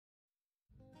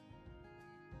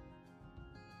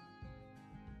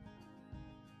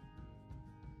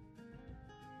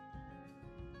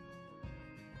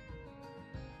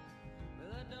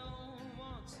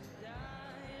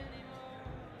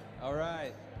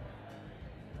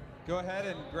Go ahead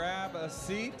and grab a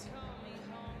seat.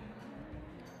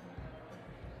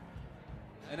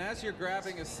 And as you're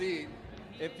grabbing a seat,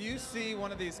 if you see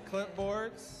one of these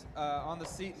clipboards on the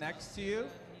seat next to you,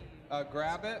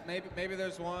 grab it. Maybe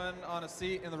there's one on a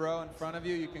seat in the row in front of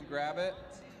you. You can grab it.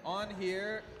 On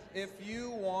here, if you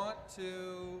want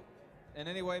to in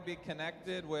any way be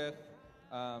connected with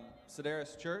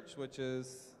Sedaris Church, which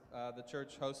is the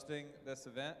church hosting this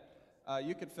event,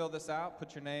 you can fill this out,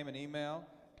 put your name and email,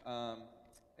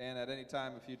 and at any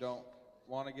time, if you don't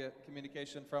want to get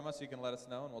communication from us, you can let us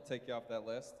know, and we'll take you off that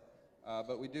list.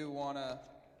 But we do want to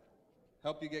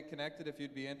help you get connected if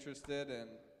you'd be interested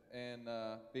in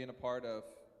being a part of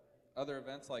other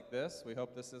events like this. We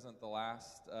hope this isn't the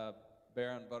last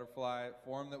Bear and Butterfly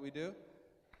Forum that we do.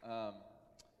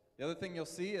 The other thing you'll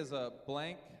see is a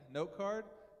blank note card.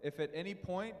 If at any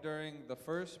point during the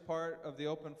first part of the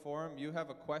open forum you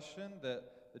have a question that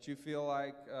you feel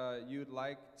like you'd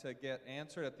like to get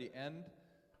answered at the end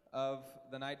of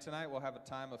the night tonight, we'll have a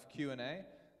time of Q&A.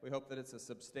 We hope that it's a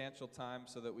substantial time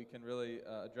so that we can really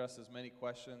address as many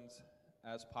questions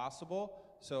as possible.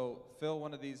 So fill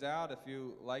one of these out. If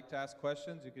you like to ask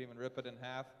questions, you can even rip it in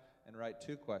half and write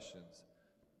 2 questions.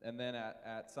 And then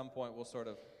at some point we'll sort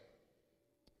of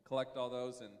collect all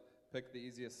those and pick the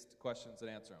easiest questions and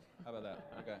answer them. How about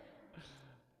that? Okay.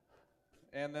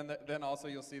 And then also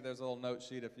you'll see there's a little note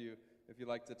sheet if you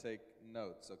like to take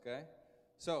notes, okay?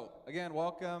 So, again,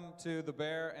 welcome to the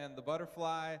Bear and the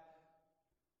Butterfly.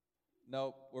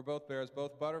 Nope, we're both bears,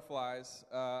 both butterflies.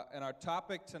 And our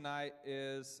topic tonight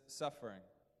is suffering.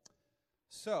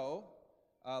 So,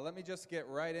 let me just get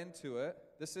right into it.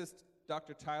 This is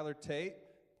Dr. Tyler Tate,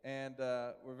 and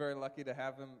we're very lucky to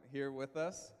have him here with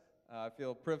us. I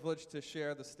feel privileged to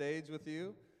share the stage with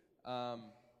you.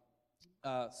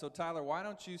 So Tyler, why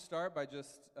don't you start by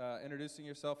just introducing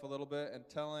yourself a little bit and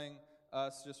telling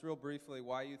us just real briefly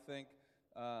why you think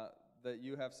that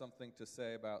you have something to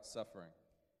say about suffering.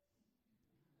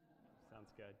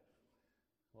 Sounds good.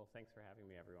 Well, thanks for having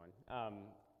me, everyone.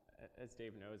 As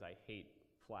Dave knows, I hate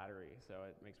flattery, so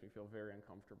it makes me feel very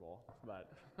uncomfortable.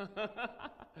 But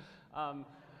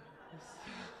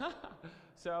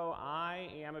so I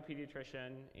am a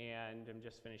pediatrician, and I'm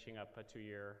just finishing up a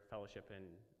 2-year fellowship in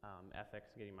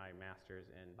ethics, getting my master's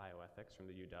in bioethics from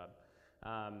the UW.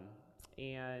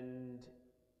 And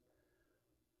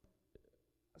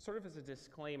sort of as a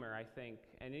disclaimer, I think,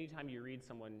 and anytime you read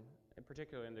someone, in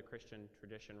particular in the Christian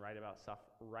tradition, write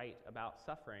about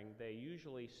suffering, they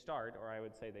usually start, or I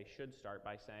would say they should start,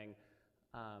 by saying,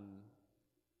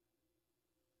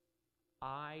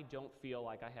 I don't feel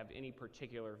like I have any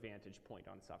particular vantage point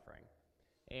on suffering.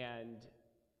 And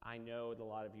I know that a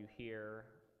lot of you here,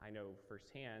 I know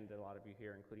firsthand that a lot of you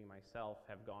here, including myself,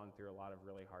 have gone through a lot of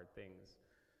really hard things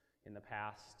in the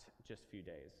past just few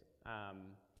days.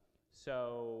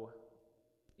 So,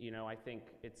 you know, I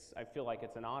feel like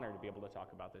it's an honor to be able to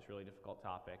talk about this really difficult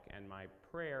topic, and my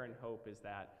prayer and hope is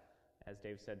that, as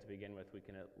Dave said to begin with, we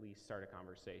can at least start a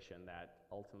conversation that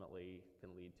ultimately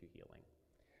can lead to healing.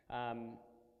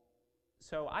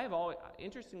 So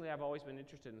interestingly, I've always been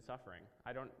interested in suffering.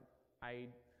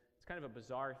 It's kind of a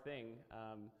bizarre thing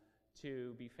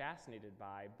to be fascinated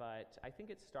by, but I think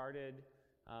it started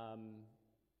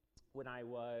when I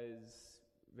was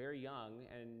very young,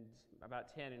 and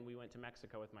about 10, and we went to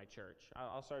Mexico with my church.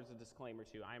 I'll start as a disclaimer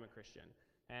too. I'm a Christian,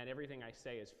 and everything I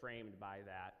say is framed by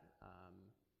that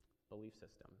belief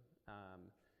system.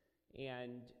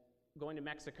 And going to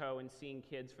Mexico and seeing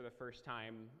kids for the first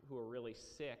time who are really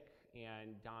sick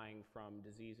and dying from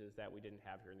diseases that we didn't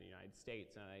have here in the United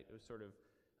States, and it was sort of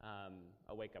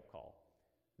a wake-up call.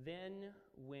 Then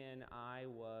when I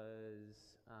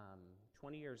was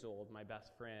 20 years old, my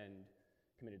best friend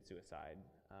committed suicide,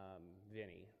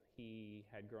 Vinny. He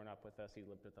had grown up with us. He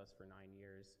lived with us for 9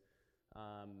 years.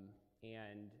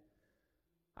 And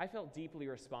I felt deeply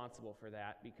responsible for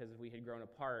that because we had grown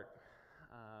apart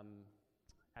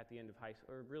at the end of high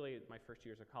school, or really my first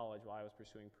years of college. While I was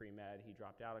pursuing pre-med, he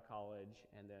dropped out of college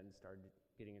and then started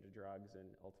getting into drugs and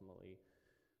ultimately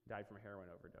died from a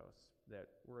heroin overdose that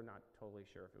we're not totally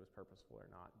sure if it was purposeful or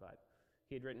not. But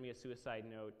he had written me a suicide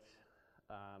note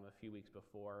a few weeks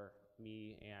before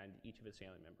me and each of his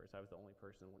family members. I was the only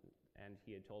person, and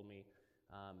he had told me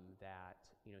that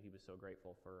he was so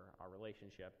grateful for our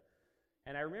relationship.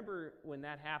 And I remember when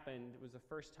that happened, it was the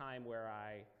first time where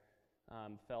I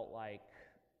felt like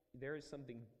there is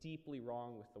something deeply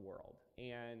wrong with the world,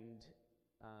 and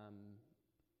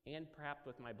perhaps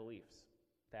with my beliefs,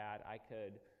 that I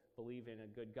could believe in a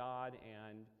good God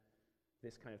and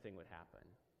this kind of thing would happen.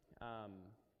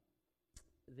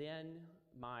 Then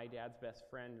my dad's best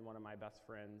friend and one of my best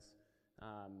friends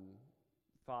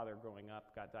father growing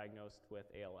up got diagnosed with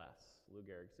ALS, Lou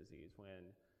Gehrig's disease,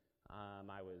 when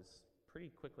I was pretty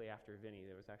quickly after Vinny.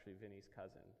 It was actually Vinny's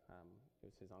cousin. It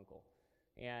was his uncle.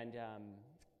 And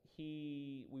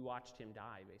we watched him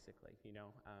die, basically.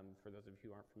 For those of you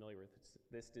who aren't familiar with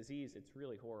this disease, it's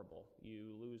really horrible.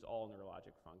 You lose all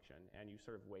neurologic function, and you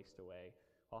sort of waste away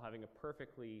while having a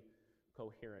perfectly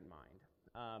coherent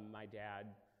mind. My dad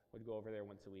would go over there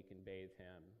once a week and bathe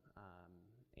him.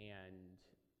 And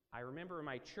I remember in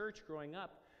my church growing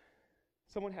up,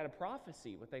 someone had a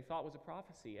prophecy, what they thought was a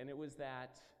prophecy, and it was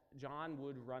that John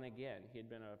would run again. He had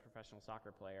been a professional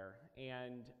soccer player,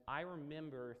 and I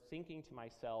remember thinking to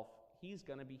myself, he's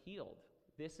going to be healed.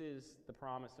 This is the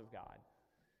promise of God.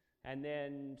 And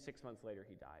then 6 months later,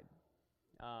 he died.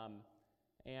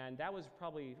 And that was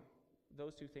probably,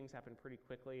 those two things happened pretty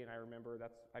quickly, and I remember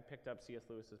I picked up C.S.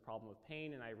 Lewis's Problem with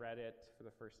Pain, and I read it for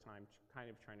the first time, kind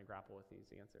of trying to grapple with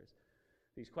these answers,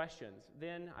 these questions.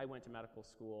 Then I went to medical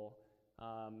school,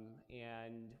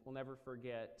 and will never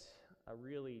forget a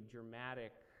really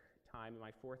dramatic time in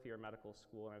my 4th year of medical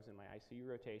school, and I was in my ICU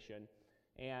rotation,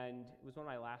 and it was one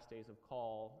of my last days of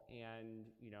call, and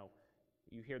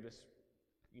you hear this,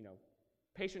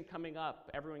 patient coming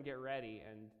up, everyone get ready,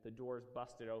 and the doors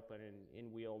busted open, and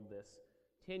in wheeled this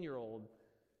 10-year-old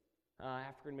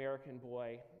African-American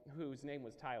boy whose name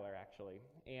was Tyler, actually,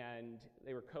 and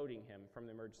they were coding him from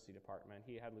the emergency department.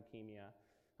 He had leukemia.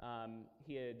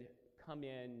 He had come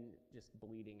in just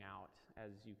bleeding out,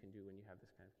 as you can do when you have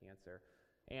this kind of cancer.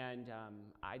 And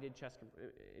I did chest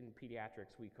in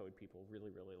pediatrics. We code people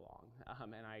really, really long,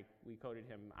 and I coded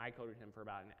him for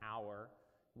about an hour.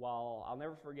 While I'll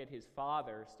never forget his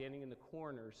father standing in the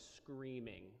corner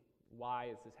screaming,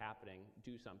 "Why is this happening?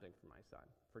 Do something for my son,"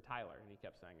 for Tyler, and he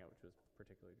kept saying it, which was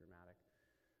particularly dramatic.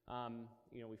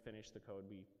 We finished the code,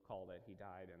 we called it, he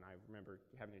died, and I remember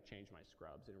having to change my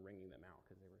scrubs and wringing them out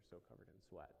because they were so covered in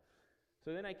sweat.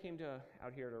 So then I came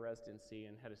out here to residency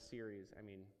and had a series. I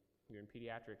mean, you're in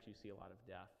pediatrics, you see a lot of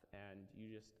death, and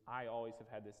I always have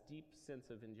had this deep sense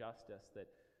of injustice that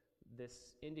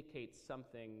this indicates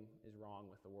something is wrong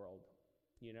with the world,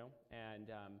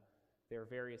 and there are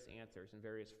various answers and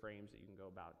various frames that you can go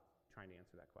about trying to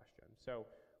answer that question. So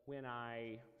when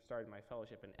I started my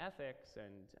fellowship in ethics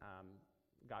and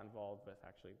got involved with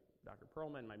actually Dr.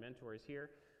 Perlman, my mentor is here,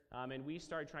 and we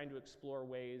started trying to explore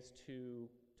ways to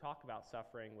talk about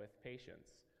suffering with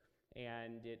patients.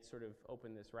 And it sort of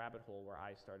opened this rabbit hole where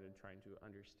I started trying to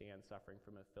understand suffering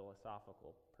from a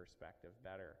philosophical perspective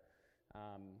better.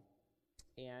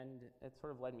 And it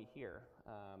sort of led me here.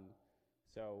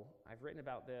 So I've written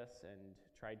about this and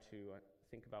tried to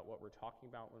think about what we're talking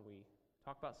about when we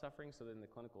talk about suffering, so that in the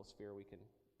clinical sphere we can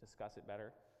discuss it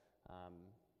better.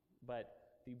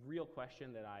 But the real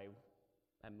question that I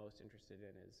am most interested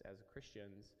in is, as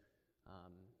Christians,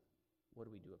 what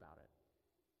do we do about it?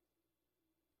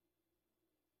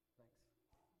 Thanks.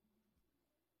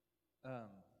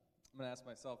 I'm going to ask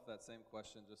myself that same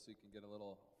question just so you can get a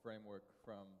little framework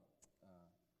from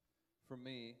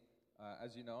me.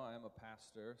 As you know, I am a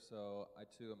pastor, so I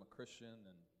too am a Christian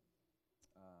and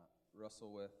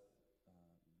wrestle with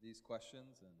these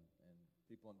questions, and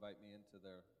people invite me into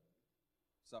their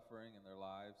suffering and their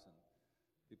lives, and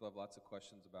people have lots of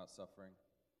questions about suffering.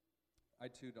 I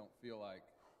too don't feel like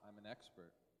I'm an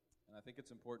expert, and I think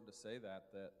it's important to say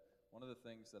that one of the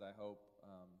things that I hope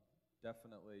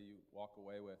definitely you walk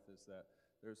away with is that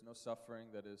there's no suffering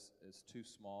that is too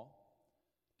small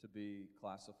to be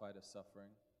classified as suffering.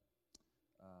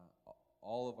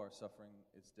 All of our suffering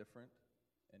is different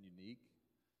and unique,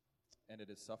 and it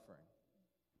is suffering.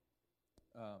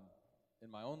 In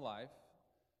my own life,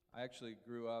 I actually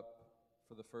grew up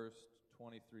for the first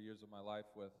 23 years of my life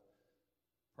with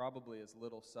probably as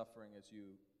little suffering as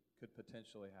you could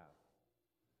potentially have.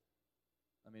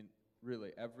 I mean,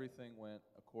 really, everything went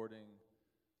according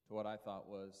to what I thought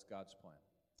was God's plan.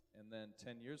 And then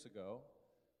 10 years ago,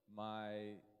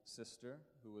 my sister,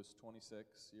 who was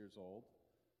 26 years old,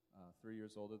 3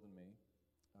 years older than me,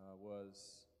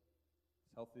 was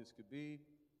as healthy as could be,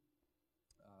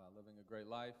 living a great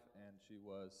life, and she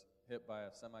was hit by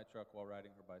a semi-truck while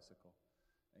riding her bicycle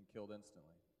and killed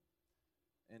instantly.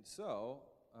 And so,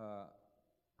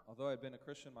 although I'd been a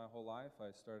Christian my whole life,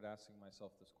 I started asking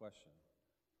myself this question,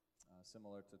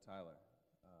 similar to Tyler.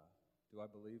 Do I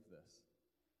believe this?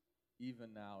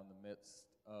 Even now in the midst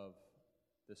of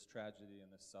this tragedy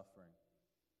and this suffering.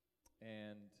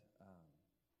 And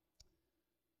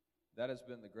that has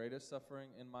been the greatest suffering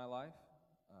in my life.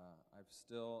 I've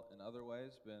still, in other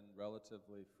ways, been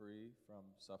relatively free from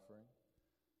suffering.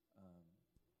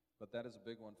 But that is a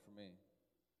big one for me.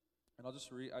 And I'll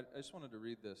just read, I just wanted to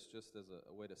read this just as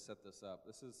a way to set this up.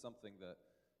 This is something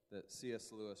that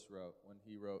C.S. Lewis wrote when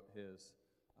he wrote his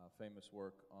famous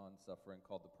work on suffering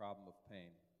called The Problem of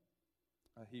Pain.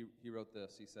 He wrote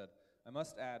this. He said, "I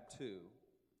must add, too,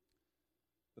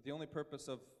 but the only purpose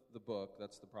of the book,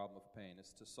 that's The Problem of Pain,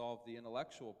 is to solve the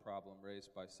intellectual problem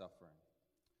raised by suffering.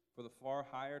 For the far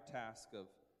higher task of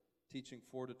teaching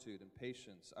fortitude and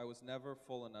patience, I was never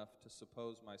full enough to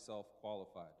suppose myself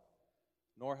qualified,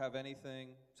 nor have anything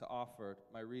to offer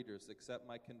my readers except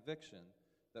my conviction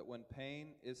that when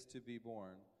pain is to be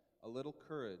borne, a little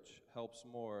courage helps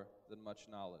more than much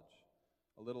knowledge,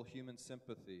 a little human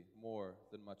sympathy more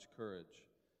than much courage,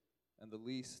 and the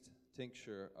least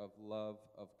tincture of love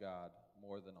of God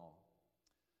more than all."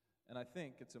 And I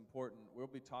think it's important. We'll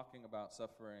be talking about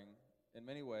suffering in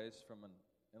many ways from an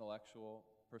intellectual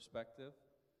perspective,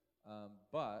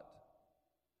 but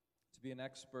to be an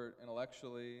expert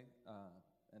intellectually,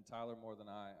 and Tyler more than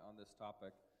I, on this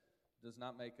topic, does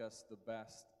not make us the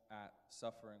best at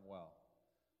suffering well.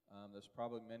 There's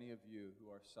probably many of you who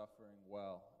are suffering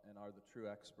well and are the true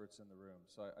experts in the room.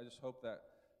 So I just hope that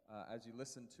as you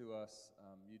listen to us,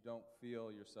 you don't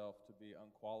feel yourself to be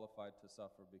unqualified to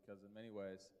suffer, because in many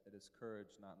ways it is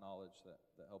courage, not knowledge,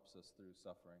 that helps us through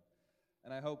suffering.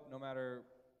 And I hope no matter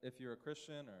if you're a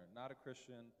Christian or not a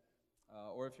Christian,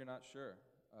 or if you're not sure,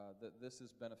 that this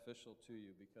is beneficial to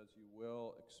you, because you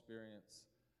will experience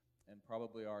and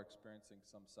probably are experiencing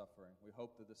some suffering. We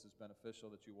hope that this is beneficial,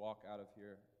 that you walk out of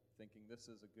here thinking this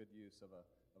is a good use of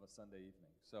a Sunday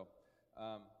evening. So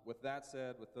with that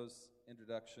said, with those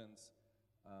introductions,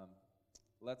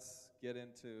 let's get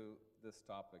into this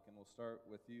topic. And we'll start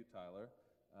with you, Tyler.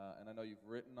 And I know you've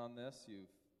written on this.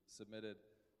 You've submitted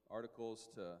articles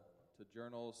to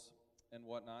journals and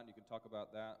whatnot. You can talk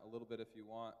about that a little bit if you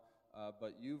want.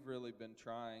 But you've really been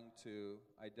trying to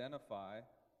identify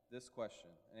this question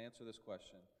and answer this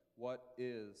question. What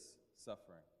is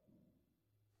suffering?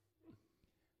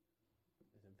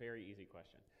 It's a very easy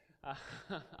question.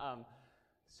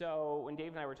 So when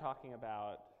Dave and I were talking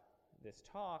about this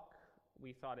talk,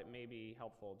 we thought it may be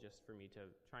helpful just for me to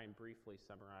try and briefly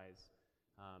summarize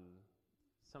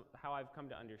how I've come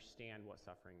to understand what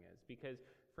suffering is. Because,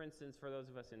 for instance, for those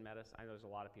of us in medicine, I know there's a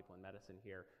lot of people in medicine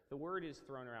here, the word is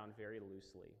thrown around very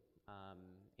loosely.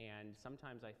 And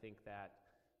sometimes I think that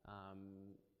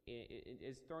it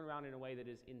is thrown around in a way that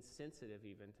is insensitive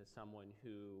even to someone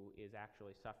who is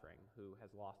actually suffering, who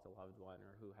has lost a loved one,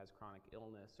 or who has chronic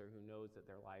illness, or who knows that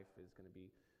their life is going to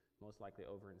be most likely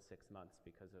over in 6 months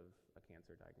because of a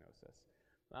cancer diagnosis.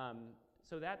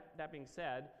 So that being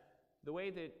said, the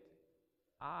way that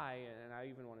I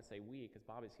even want to say we, because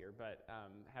Bob is here, but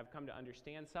have come to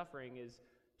understand suffering is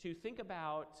to think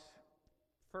about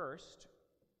first,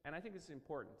 and I think this is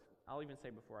important, I'll even say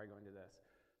before I go into this,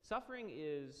 suffering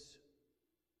is,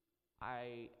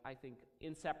 I think,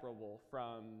 inseparable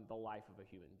from the life of a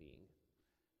human being.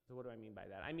 So what do I mean by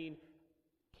that? I mean,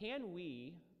 can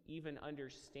we even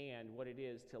understand what it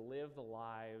is to live the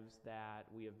lives that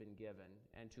we have been given,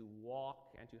 and to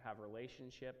walk and to have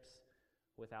relationships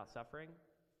without suffering?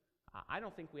 I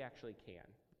don't think we actually can.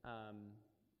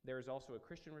 There is also a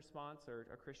Christian response, or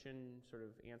a Christian sort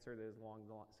of answer that is along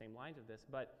the same lines of this,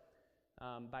 but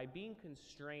by being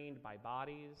constrained by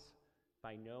bodies,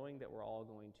 by knowing that we're all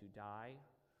going to die,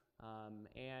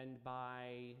 and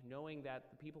by knowing that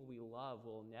the people we love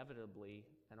will inevitably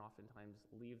and oftentimes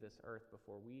leave this earth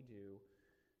before we do,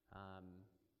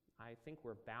 I think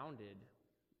we're bounded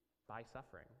by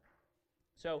suffering.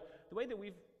 So the way that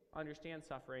we understand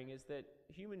suffering is that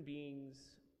human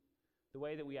beings, the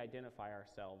way that we identify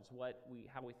ourselves,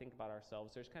 how we think about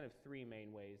ourselves, there's kind of three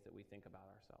main ways that we think about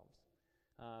ourselves.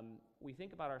 We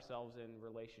think about ourselves in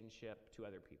relationship to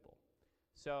other people.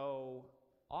 So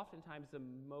oftentimes the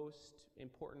most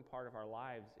important part of our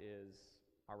lives is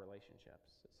our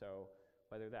relationships. So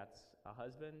whether that's a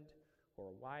husband or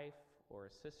a wife or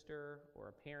a sister or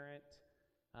a parent,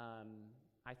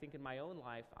 I think in my own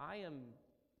life, I am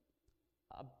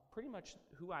pretty much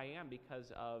who I am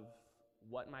because of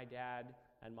what my dad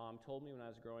and mom told me when I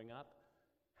was growing up,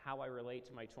 how I relate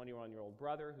to my 21-year-old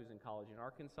brother who's in college in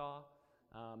Arkansas,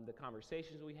 the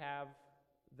conversations we have,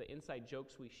 the inside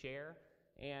jokes we share.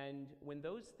 And when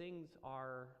those things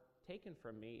are taken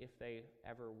from me, if they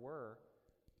ever were,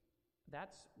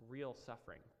 that's real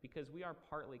suffering, because we are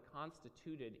partly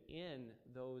constituted in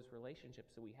those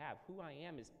relationships that we have. Who I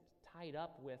am is tied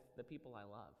up with the people I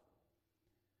love.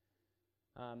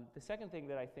 The second thing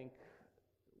that I think,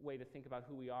 way to think about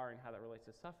who we are and how that relates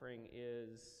to suffering,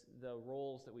 is the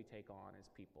roles that we take on as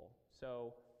people.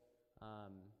 So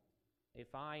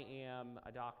if I am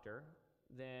a doctor,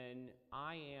 then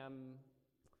I am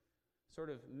sort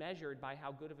of measured by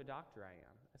how good of a doctor I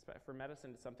am. For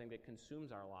medicine, it's something that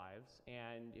consumes our lives,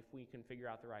 and if we can figure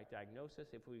out the right diagnosis,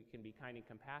 if we can be kind and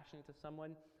compassionate to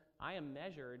someone, I am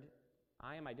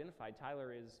identified,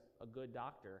 Tyler is a good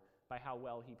doctor by how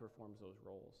well he performs those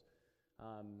roles.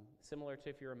 Similar to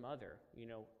if you're a mother,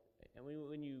 and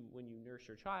when you nurse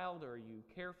your child, or you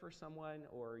care for someone,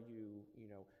 or you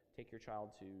take your child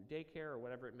to daycare or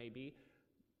whatever it may be,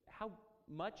 how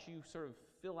much you sort of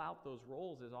fill out those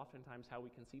roles is oftentimes how we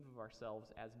conceive of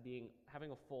ourselves as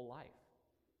having a full life.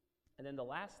 And then the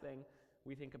last thing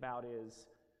we think about is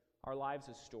our lives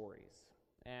as stories.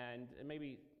 And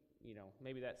maybe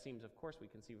that seems, of course, we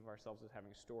conceive of ourselves as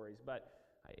having stories, but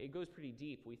it goes pretty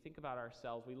deep. We think about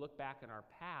ourselves, we look back in our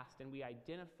past, and we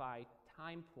identify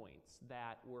time points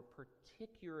that were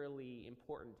particularly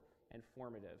important and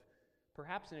formative.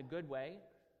 Perhaps in a good way,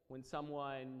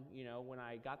 when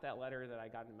I got that letter that I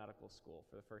got in medical school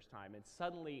for the first time, and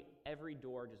suddenly every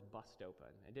door just bust open.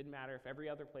 It didn't matter if every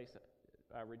other place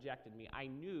rejected me. I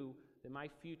knew that my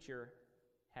future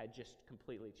had just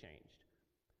completely changed.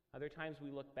 Other times we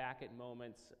look back at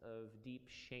moments of deep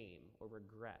shame or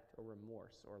regret or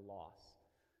remorse or loss.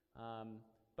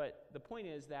 But the point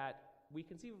is that we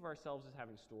conceive of ourselves as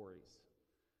having stories.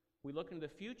 We look into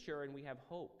the future and we have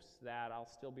hopes that I'll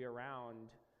still be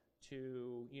around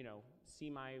to, see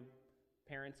my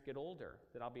parents get older,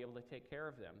 that I'll be able to take care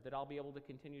of them, that I'll be able to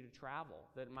continue to travel,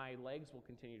 that my legs will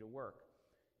continue to work.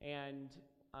 And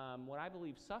what I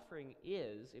believe suffering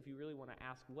is, if you really want to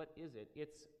ask what is it,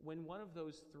 it's when one of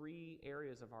those three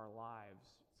areas of our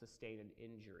lives sustain an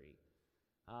injury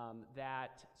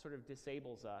that sort of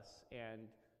disables us and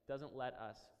doesn't let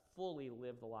us fully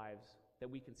live the lives that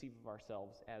we conceive of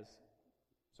ourselves as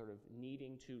sort of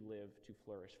needing to live to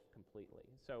flourish completely.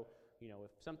 So,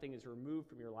 if something is removed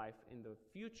from your life in the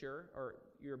future, or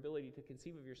your ability to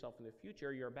conceive of yourself in the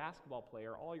future, you're a basketball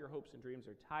player, all your hopes and dreams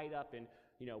are tied up in,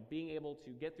 being able to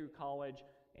get through college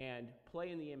and play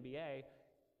in the NBA,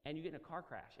 and you get in a car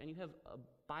crash, and you have a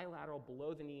bilateral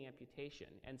below-the-knee amputation,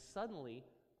 and suddenly,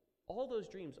 all those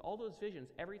dreams, all those visions,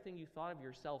 everything you thought of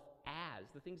yourself as,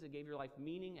 the things that gave your life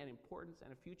meaning and importance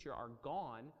and a future are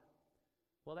gone.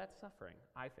 Well, that's suffering,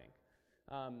 I think.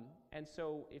 And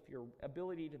so if your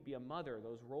ability to be a mother,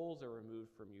 those roles are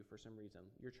removed from you for some reason,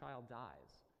 your child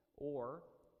dies, or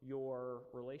your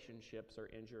relationships are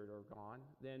injured or gone,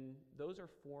 then those are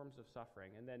forms of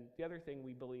suffering. And then the other thing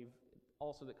we believe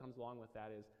also that comes along with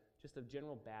that is just a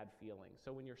general bad feeling.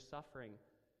 So when you're suffering,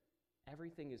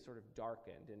 everything is sort of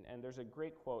darkened. And there's a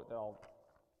great quote that I'll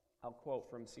quote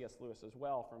from C.S. Lewis as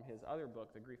well, from his other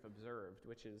book, The Grief Observed,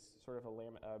 which is sort of a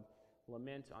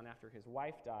lament on after his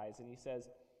wife dies. And he says,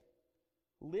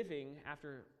 living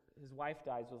after his wife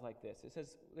dies was like this. It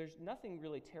says, there's nothing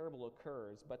really terrible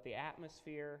occurs, but the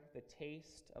atmosphere, the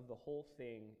taste of the whole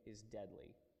thing is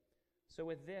deadly. So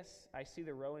with this, I see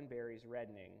the rowan berries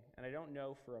reddening, and I don't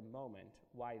know for a moment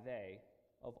why they,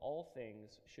 of all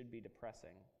things, should be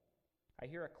depressing. I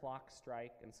hear a clock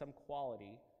strike, and some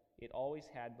quality it always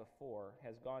had before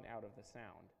has gone out of the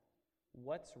sound.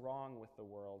 What's wrong with the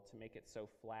world to make it so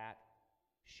flat,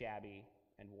 shabby,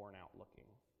 and worn out looking?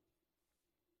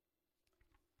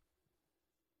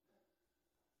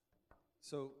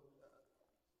 So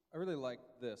I really like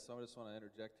this. So I just want to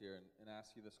interject here and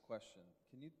ask you this question.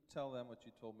 Can you tell them what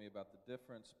you told me about the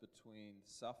difference between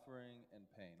suffering and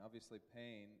pain? Obviously,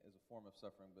 pain is a form of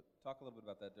suffering, but talk a little bit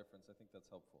about that difference. I think that's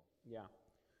helpful. Yeah.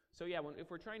 So if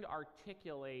we're trying to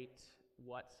articulate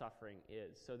what suffering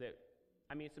is,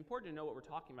 it's important to know what we're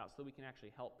talking about so that we can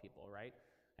actually help people, right?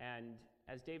 And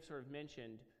as Dave sort of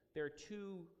mentioned, there are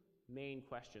two main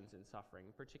questions in suffering,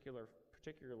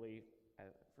 particularly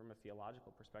from a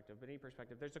theological perspective, but any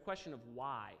perspective. There's a question of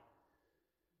why.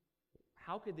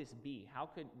 How could this be?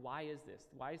 Why is this?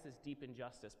 Why is this deep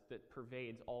injustice that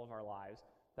pervades all of our lives?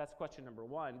 That's question number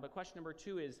one. But question number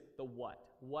two is the what.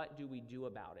 What do we do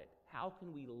about it? How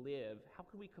can we live? How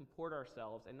can we comport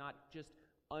ourselves and not just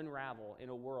unravel in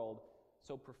a world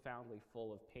so profoundly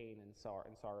full of pain and sorrow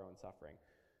and suffering?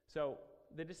 So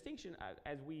the distinction,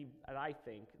 I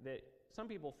think, that some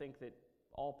people think that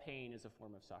all pain is a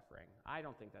form of suffering. I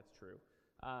don't think that's true.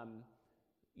 And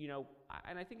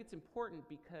I think it's important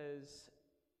because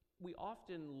we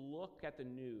often look at the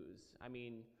news.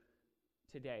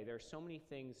 Today, there are so many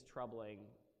things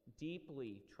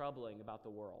deeply troubling about the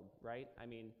world, right?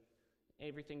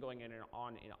 Everything going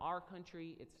on in our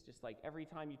country, it's just like every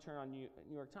time you turn on New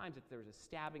York Times, there was a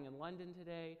stabbing in London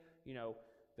today,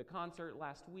 the concert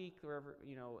last week, the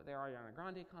Ariana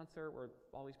Grande concert where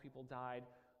all these people died,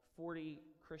 40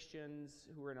 Christians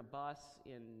who were in a bus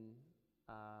in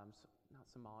not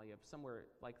Somalia, somewhere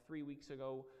like 3 weeks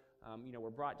ago,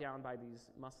 were brought down by these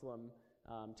Muslim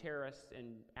terrorists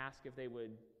and asked if they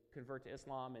would convert to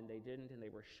Islam, and they didn't, and they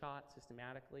were shot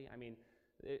systematically. I mean,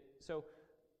 so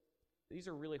these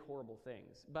are really horrible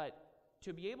things. But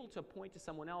to be able to point to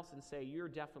someone else and say, you're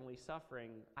definitely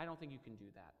suffering, I don't think you can do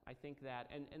that. I think that,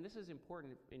 and this is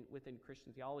important within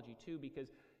Christian theology too,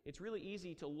 because it's really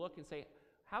easy to look and say,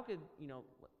 how could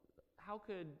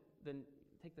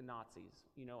take the Nazis,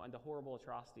 and the horrible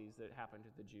atrocities that happened to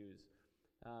the Jews.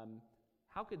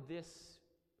 How could this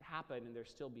happen and there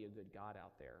still be a good God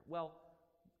out there? Well,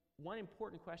 one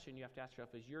important question you have to ask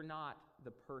yourself is, you're not the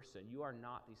person. You are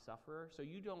not the sufferer, so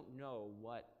you don't know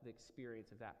what the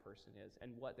experience of that person is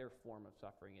and what their form of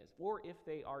suffering is, or if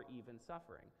they are even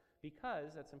suffering,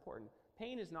 because that's important.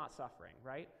 Pain is not suffering,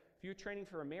 right? If you're training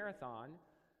for a marathon,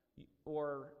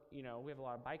 or, we have a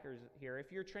lot of bikers here,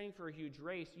 if you're training for a huge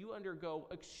race, you undergo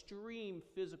extreme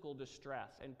physical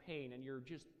distress and pain, and you're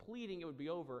just pleading it would be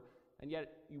over, and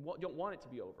yet you don't want it to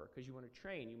be over because you want to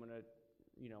train, you want to,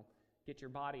 get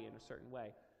your body in a certain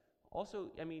way.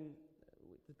 Also,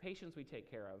 the patients we take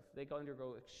care of, they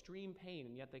undergo extreme pain,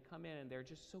 and yet they come in and they're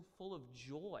just so full of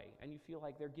joy, and you feel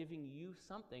like they're giving you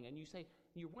something, and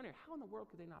you wonder, how in the world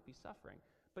could they not be suffering?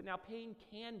 But now pain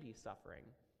can be suffering,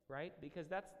 right?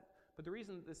 But the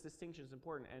reason this distinction is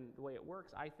important, and the way it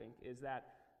works, I think, is that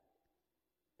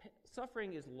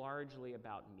suffering is largely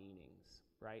about meanings,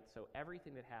 right? So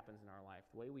everything that happens in our life,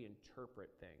 the way we interpret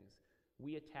things,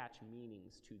 we attach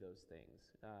meanings to those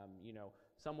things.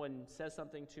 Someone says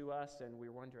something to us and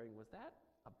we're wondering, was that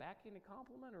a backhanded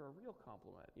compliment or a real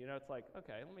compliment? It's like,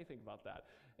 okay, let me think about that.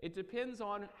 It depends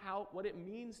on what it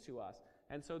means to us.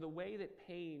 And so the way that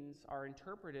pains are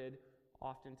interpreted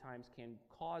oftentimes can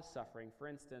cause suffering. For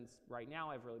instance, right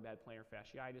now I have really bad plantar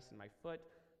fasciitis in my foot,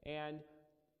 and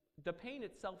the pain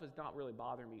itself is not really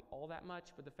bothering me all that much,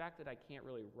 but the fact that I can't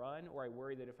really run, or I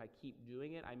worry that if I keep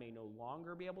doing it, I may no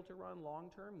longer be able to run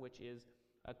long term, which is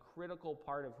a critical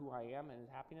part of who I am and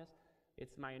happiness.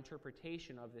 It's my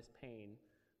interpretation of this pain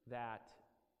that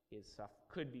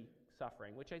could be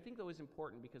suffering, which I think though is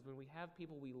important, because when we have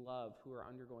people we love who are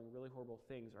undergoing really horrible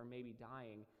things or maybe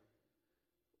dying,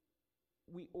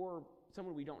 or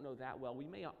someone we don't know that well, we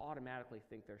may automatically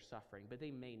think they're suffering, but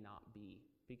they may not be,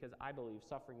 because I believe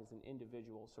suffering is an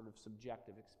individual sort of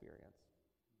subjective experience.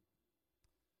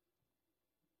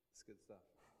 That's good stuff.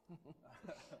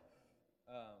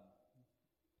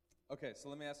 Okay, so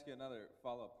let me ask you another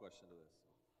follow-up question to this.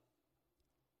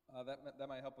 That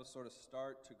might help us sort of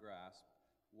start to grasp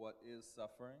what is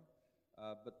suffering.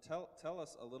 But tell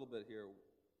us a little bit here,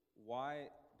 why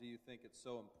do you think it's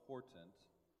so important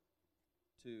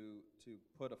to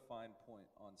put a fine point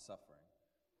on suffering?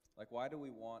 Like, why do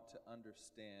we want to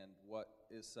understand what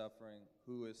is suffering,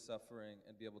 who is suffering,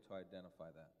 and be able to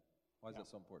identify that? Why is that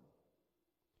so important?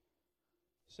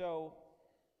 So,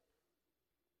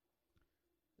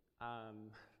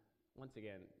 once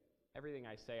again, everything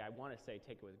I say, I want to say,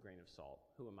 take it with a grain of salt.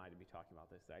 Who am I to be talking about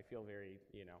this? I feel very,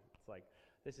 it's like,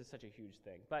 this is such a huge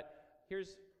thing. But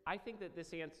I think that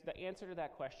the answer to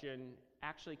that question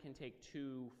actually can take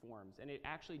two forms, and it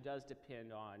actually does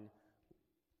depend on,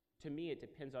 to me, it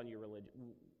depends on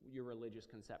your religious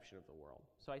conception of the world.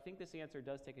 So I think this answer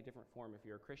does take a different form if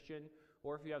you're a Christian,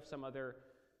 or if you have some other,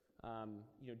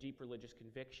 deep religious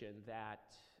conviction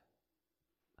that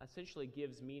essentially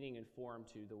gives meaning and form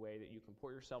to the way that you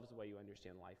comport yourselves, the way you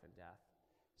understand life and death.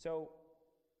 So,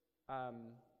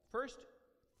 first,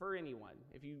 for anyone,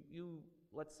 if you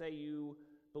let's say you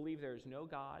believe there is no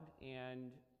God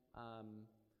and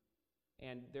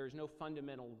there's no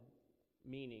fundamental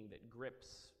meaning that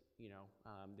grips,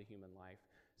 the human life.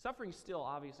 Suffering's still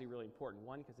obviously really important.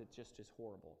 One, because it's just as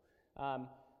horrible.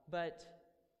 But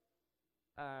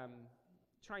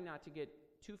trying not to get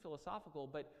too philosophical,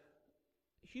 but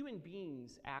human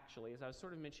beings actually, as I was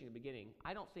sort of mentioning at the beginning,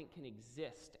 I don't think can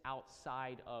exist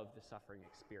outside of the suffering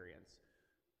experience.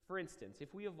 For instance,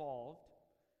 if we evolved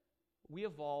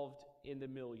in the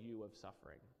milieu of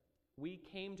suffering. We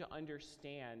came to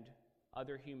understand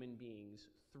other human beings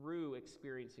through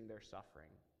experiencing their suffering.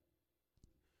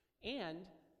 And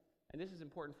this is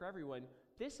important for everyone,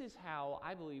 this is how,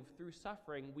 I believe, through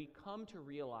suffering, we come to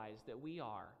realize that we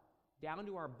are, down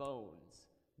to our bones,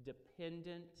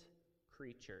 dependent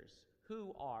creatures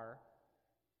who are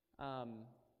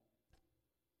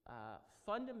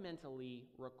fundamentally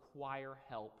require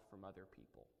help from other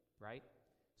people, right?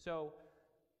 So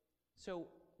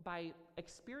by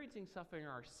experiencing suffering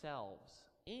ourselves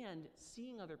and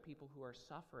seeing other people who are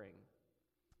suffering,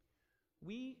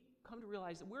 we come to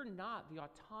realize that we're not the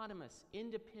autonomous,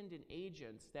 independent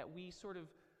agents that we sort of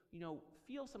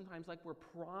feel sometimes like we're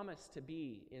promised to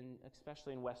be,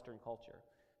 especially in Western culture,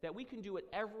 that we can do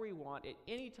whatever we want at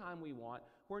any time we want.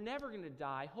 We're never going to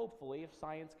die, hopefully, if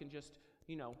science can just,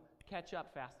 catch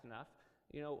up fast enough.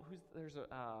 There's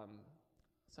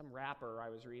some rapper I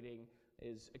was reading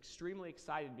is extremely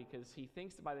excited because he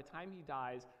thinks that by the time he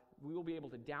dies, we will be able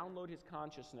to download his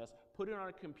consciousness, put it on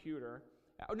a computer.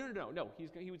 Oh, no.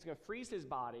 He was going to freeze his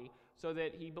body so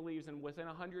that he believes within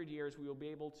 100 years we will be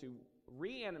able to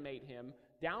reanimate him,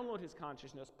 download his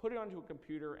consciousness, put it onto a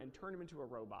computer, and turn him into a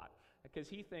robot. Because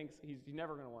he thinks he's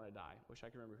never going to want to die. Wish I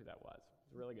could remember who that was.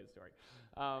 It's a really good story.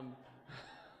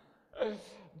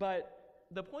 But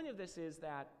the point of this is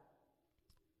that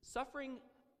suffering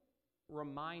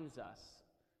reminds us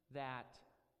that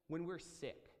when we're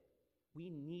sick, we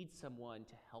need someone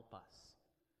to help us.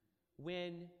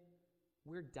 When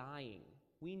we're dying,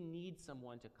 we need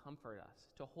someone to comfort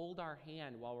us, to hold our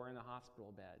hand while we're in the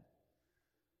hospital bed.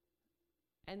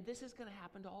 And this is going to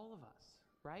happen to all of us,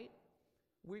 right?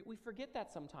 We forget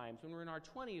that sometimes when we're in our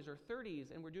 20s or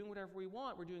 30s and we're doing whatever we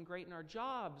want. We're doing great in our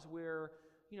jobs. We're,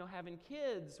 having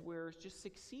kids. We're just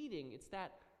succeeding. It's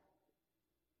that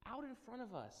out in front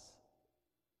of us,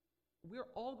 we're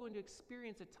all going to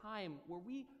experience a time where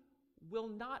we will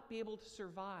not be able to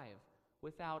survive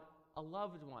without a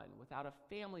loved one, without a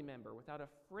family member, without a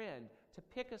friend to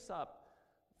pick us up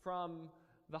from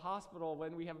the hospital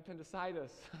when we have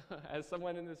appendicitis, as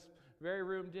someone in this very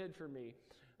room did for me.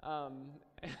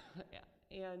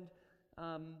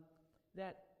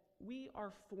 That we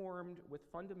are formed with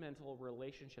fundamental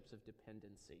relationships of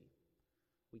dependency.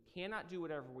 We cannot do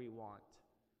whatever we want.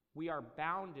 We are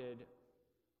bounded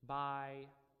by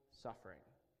suffering.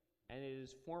 And it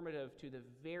is formative to the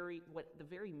very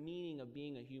meaning of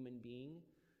being a human being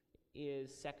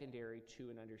is secondary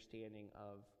to an understanding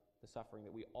of the suffering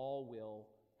that we all will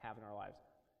have in our lives.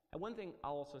 And one thing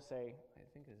I'll also say, I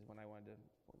think this is when I wanted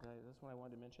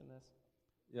to mention this.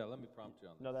 Yeah, let me prompt you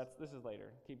on this. No, this is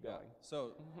later. Keep going.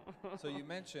 So you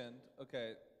mentioned,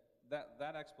 okay,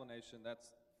 that explanation,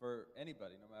 that's for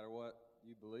anybody, no matter what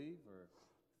you believe or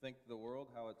think the world,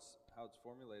 how it's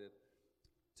formulated.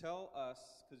 Tell us,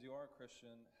 because you are a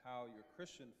Christian, how your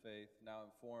Christian faith now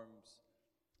informs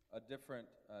a different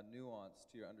nuance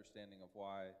to your understanding of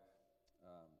why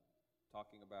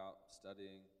talking about,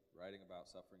 studying, writing about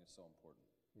suffering is so important.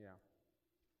 Yeah.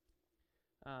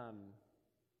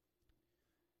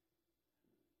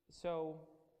 So,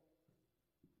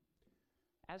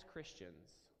 as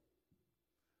Christians,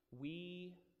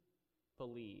 we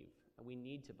believe, and we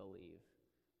need to believe,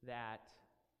 that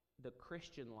the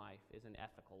Christian life is an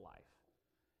ethical life.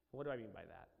 What do I mean by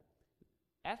that?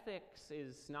 Ethics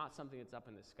is not something that's up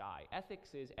in the sky.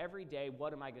 Ethics is every day,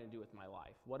 what am I going to do with my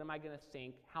life? What am I going to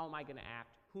think? How am I going to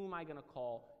act? Who am I going to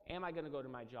call? Am I going to go to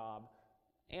my job?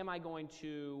 Am I going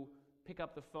to pick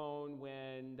up the phone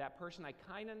when that person I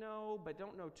kind of know but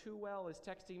don't know too well is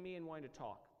texting me and wanting to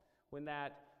talk? When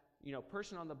that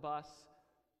person on the bus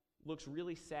looks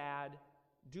really sad,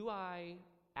 do I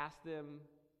ask them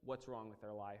what's wrong with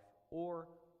their life, or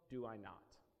do I not?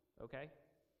 Okay?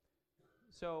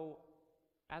 So,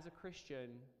 as a Christian,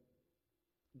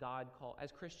 God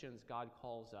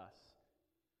calls us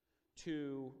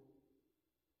to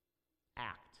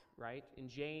act, right? In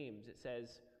James, it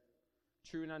says,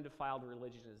 true and undefiled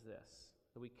religion is this,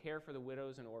 that we care for the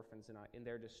widows and orphans in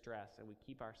their distress, and we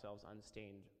keep ourselves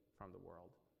unstained from the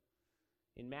world.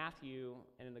 In Matthew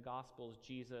and in the Gospels,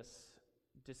 Jesus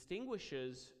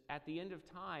distinguishes, at the end of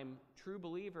time, true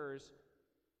believers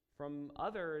from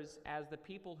others as the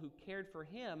people who cared for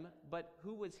him, but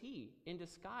who was he? In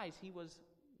disguise, he was,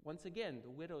 once again, the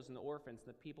widows and the orphans,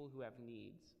 the people who have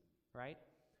needs, right?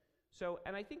 So,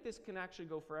 and I think this can actually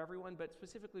go for everyone, but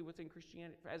specifically within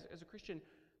Christianity, as a Christian,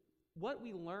 what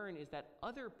we learn is that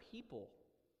other people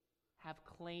have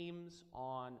claims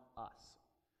on us.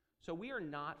 So we are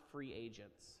not free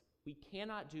agents. We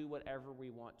cannot do whatever we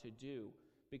want to do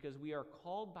because we are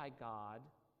called by God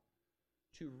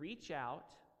to reach out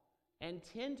and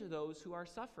tend to those who are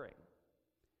suffering.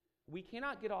 We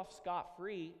cannot get off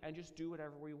scot-free and just do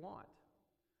whatever we want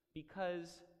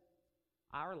because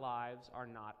our lives are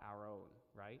not our own,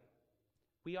 right?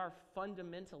 We are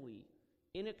fundamentally,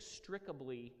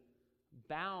 inextricably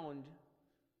bound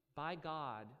by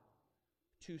God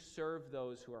to serve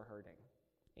those who are hurting.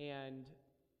 And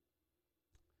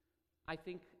I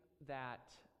think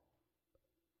that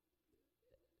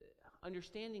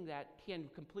understanding that can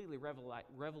completely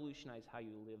revolutionize how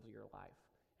you live your life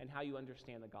and how you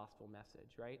understand the gospel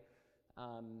message, right?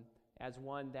 As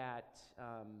one that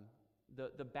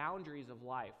the boundaries of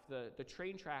life, the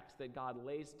train tracks that God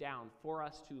lays down for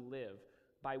us to live,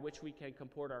 by which we can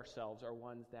comport ourselves are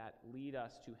ones that lead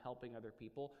us to helping other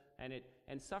people,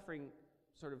 and suffering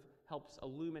sort of helps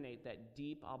illuminate that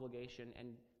deep obligation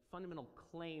and fundamental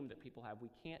claim that people have. We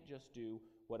can't just do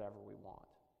whatever we want.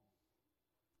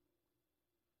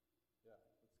 Yeah,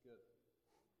 that's good.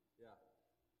 Yeah.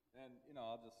 And,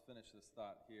 I'll just finish this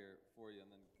thought here for you and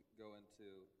then go into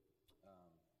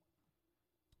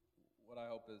what I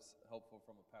hope is helpful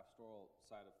from a pastoral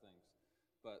side of things.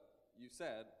 But you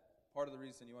said part of the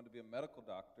reason you want to be a medical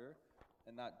doctor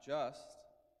and not just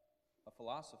a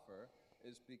philosopher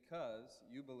is because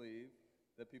you believe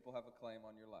that people have a claim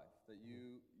on your life, that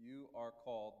you are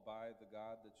called by the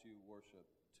God that you worship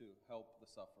to help the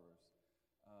sufferers.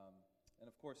 And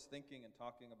of course, thinking and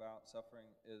talking about suffering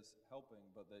is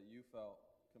helping, but that you felt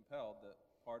compelled that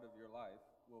part of your life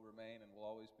will remain and will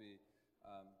always be,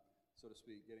 so to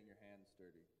speak, getting your hands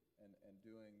dirty and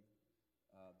doing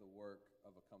the work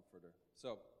of a comforter.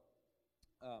 So,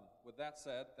 with that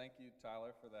said, thank you,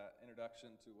 Tyler, for that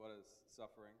introduction to what is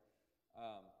suffering.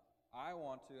 I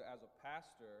want to, as a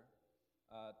pastor,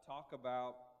 talk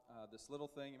about this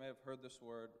little thing. You may have heard this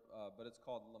word, but it's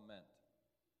called lament.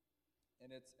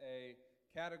 And it's a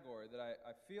category that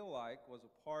I feel like was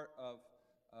a part of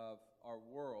our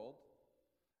world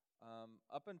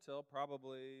up until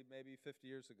probably maybe 50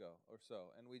 years ago or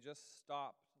so. And we just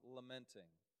stopped lamenting.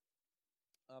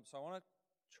 So I want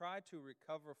to try to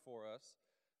recover for us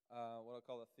what I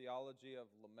call the theology of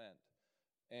lament.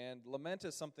 And lament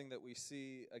is something that we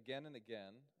see again and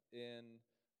again in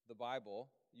the Bible.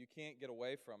 You can't get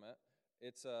away from it.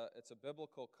 It's a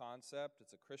biblical concept.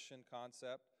 It's a Christian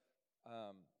concept.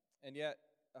 And yet,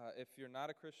 if you're not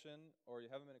a Christian or you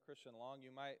haven't been a Christian long,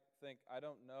 you might think, I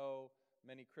don't know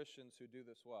many Christians who do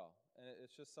this well. And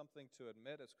it's just something to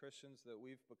admit as Christians that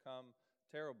we've become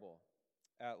terrible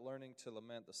at learning to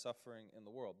lament the suffering in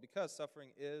the world. Because suffering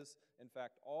is, in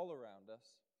fact, all around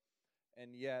us,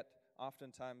 and yet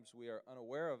oftentimes we are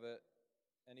unaware of it,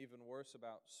 and even worse,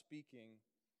 about speaking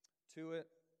to it,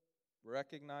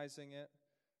 recognizing it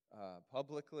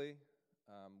publicly.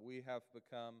 We have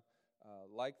become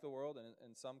like the world, and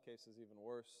in some cases even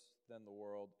worse than the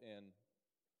world in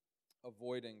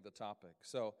avoiding the topic.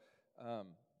 So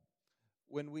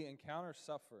when we encounter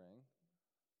suffering,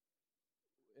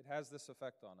 it has this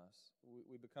effect on us.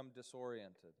 We become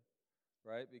disoriented,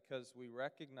 right? Because we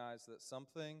recognize that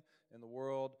something in the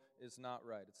world is not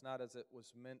right. It's not as it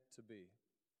was meant to be.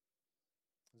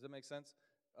 Does that make sense?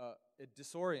 It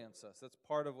disorients us. That's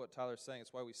part of what Tyler's saying.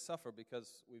 It's why we suffer,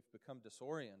 because we've become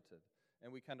disoriented.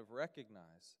 And we kind of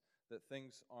recognize that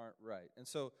things aren't right. And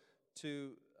so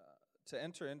to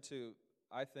enter into,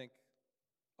 I think,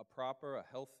 a proper, a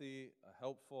healthy, a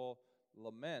helpful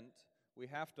lament, we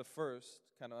have to first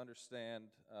kind of understand,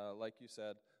 like you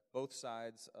said, both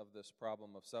sides of this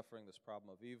problem of suffering, this problem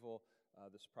of evil,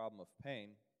 this problem of pain,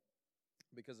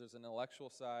 because there's an intellectual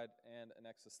side and an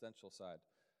existential side.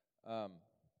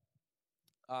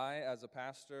 I, as a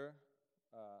pastor,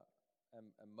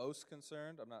 am most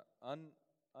concerned. I'm not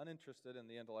uninterested in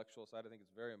the intellectual side. I think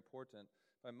it's very important.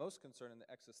 But I'm most concerned in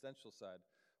the existential side,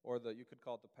 or you could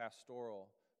call it the pastoral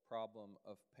problem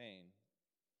of pain.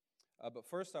 But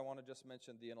first, I want to just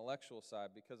mention the intellectual side,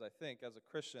 because I think, as a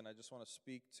Christian, I just want to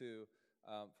speak to,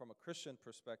 from a Christian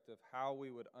perspective, how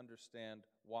we would understand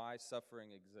why suffering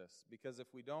exists. Because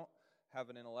if we don't have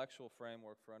an intellectual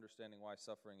framework for understanding why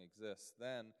suffering exists,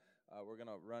 then we're going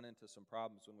to run into some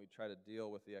problems when we try to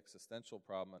deal with the existential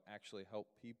problem and actually help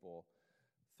people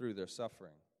through their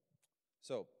suffering.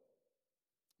 So,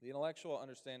 the intellectual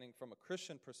understanding from a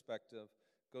Christian perspective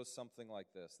goes something like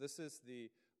this. This is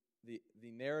the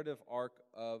narrative arc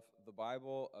of the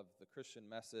Bible, of the Christian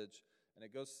message, and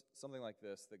it goes something like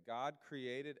this, that God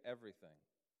created everything.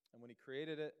 And when He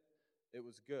created it, it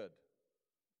was good.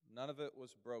 None of it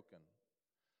was broken.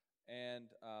 And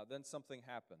then something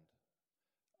happened.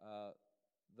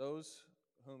 Those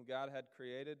whom God had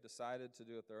created decided to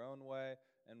do it their own way,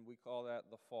 and we call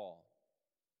that the fall.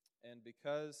 And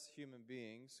because human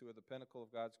beings, who are the pinnacle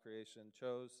of God's creation,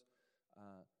 chose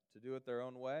to do it their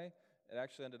own way, it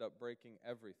actually ended up breaking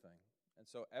everything. And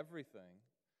so everything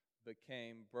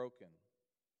became broken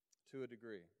to a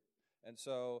degree. And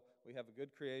so we have a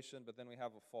good creation, but then we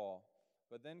have a fall.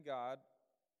 But then God,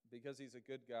 because He's a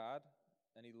good God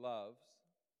and He loves,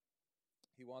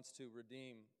 He wants to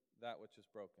redeem that which is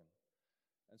broken.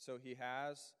 And so He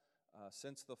has,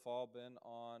 since the fall, been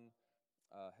on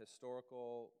a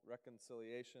historical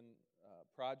reconciliation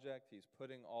project. He's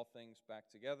putting all things back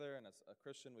together. And as a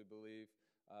Christian, we believe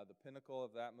the pinnacle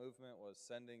of that movement was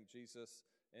sending Jesus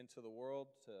into the world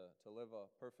to live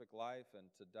a perfect life and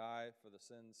to die for the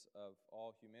sins of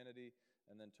all humanity,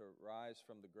 and then to rise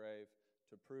from the grave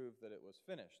to prove that it was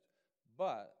finished.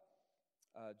 But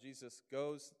Jesus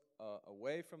goes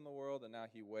away from the world, and now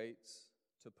he waits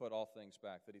to put all things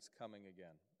back, that he's coming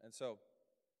again. And so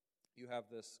you have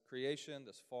this creation,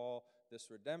 this fall, this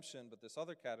redemption, but this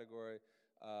other category,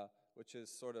 which is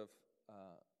sort of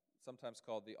sometimes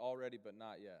called the already but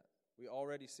not yet. We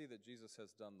already see that Jesus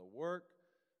has done the work,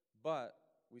 but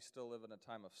we still live in a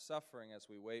time of suffering as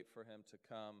we wait for him to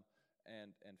come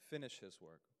and finish his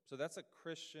work. So that's a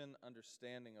Christian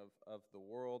understanding of the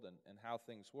world and how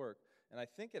things work. And I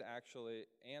think it actually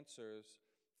answers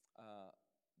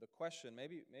the question,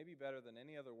 maybe better than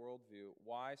any other worldview,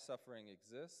 why suffering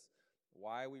exists,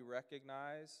 why we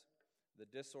recognize the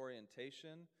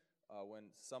disorientation when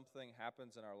something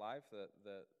happens in our life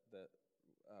that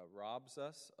robs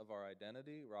us of our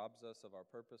identity, robs us of our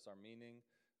purpose, our meaning,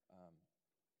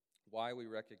 why we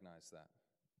recognize that.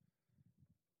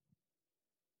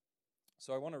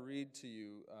 So I want to read to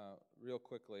you real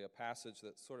quickly a passage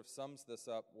that sort of sums this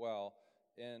up well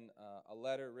in a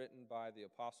letter written by the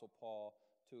Apostle Paul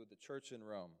to the church in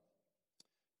Rome.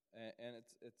 And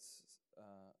it's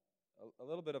a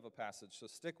little bit of a passage, so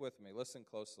stick with me. Listen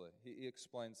closely. He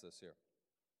explains this here.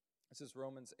 This is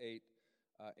Romans 8,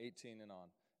 18 and on.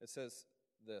 It says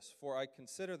this, "For I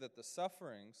consider that the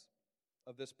sufferings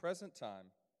of this present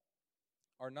time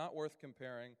are not worth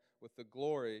comparing with the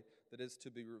glory that is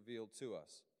to be revealed to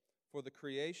us. For the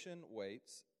creation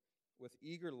waits with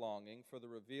eager longing for the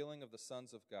revealing of the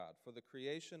sons of God. For the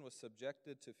creation was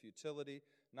subjected to futility,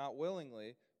 not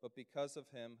willingly, but because of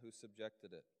him who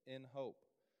subjected it, in hope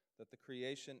that the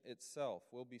creation itself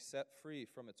will be set free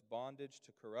from its bondage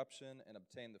to corruption and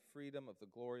obtain the freedom of the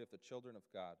glory of the children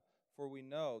of God. For we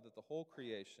know that the whole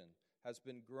creation has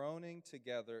been groaning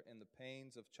together in the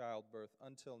pains of childbirth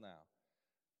until now.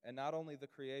 And not only the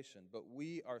creation, but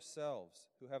we ourselves,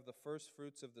 who have the first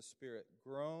fruits of the Spirit,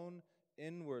 groan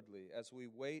inwardly as we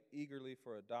wait eagerly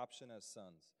for adoption as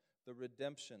sons, the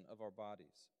redemption of our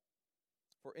bodies.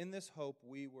 For in this hope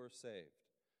we were saved.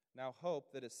 Now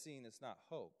hope that is seen is not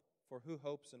hope, for who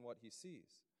hopes in what he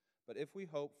sees? But if we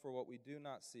hope for what we do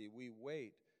not see, we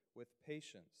wait with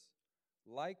patience.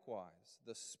 Likewise,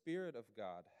 the Spirit of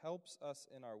God helps us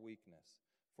in our weakness,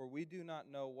 for we do not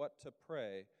know what to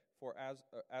pray for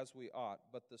as we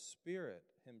ought, but the Spirit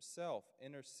himself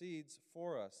intercedes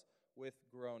for us with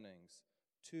groanings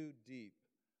too deep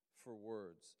for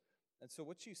words." And so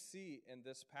what you see in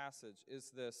this passage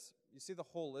is this, you see the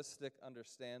holistic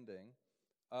understanding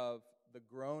of the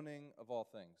groaning of all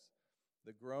things,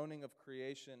 the groaning of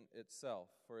creation itself,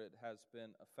 for it has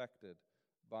been affected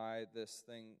by this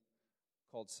thing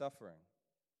called suffering.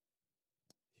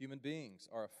 Human beings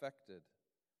are affected,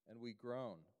 and we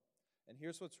groan. And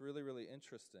here's what's really, really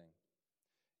interesting,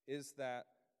 is that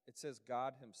it says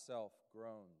God himself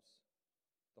groans.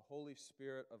 The Holy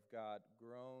Spirit of God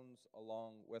groans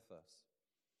along with us.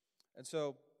 And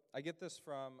so I get this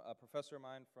from a professor of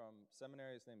mine from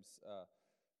seminary. His name's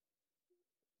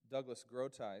Douglas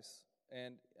Groothuis,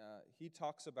 and he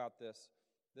talks about this.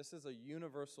 This is a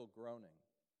universal groaning.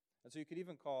 And so you could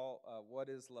even call what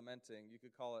is lamenting, you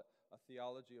could call it a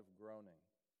theology of groaning.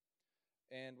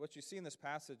 And what you see in this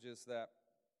passage is that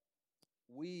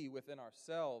we within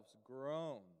ourselves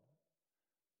groan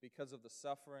because of the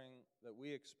suffering that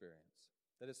we experience.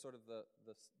 That is sort of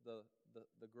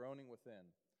the groaning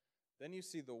within. Then you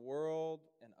see the world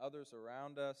and others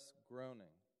around us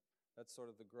groaning. That's sort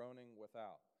of the groaning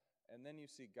without. And then you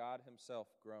see God himself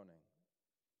groaning,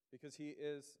 because he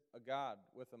is a God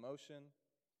with emotion.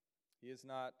 He is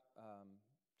not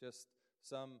just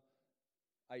some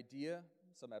idea,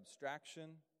 some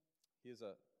abstraction. He is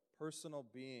a personal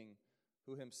being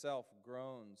who himself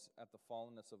groans at the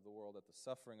fallenness of the world, at the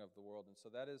suffering of the world. And so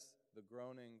that is the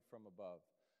groaning from above.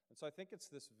 And so I think it's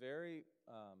this very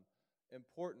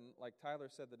important, like Tyler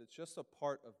said, that it's just a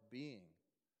part of being.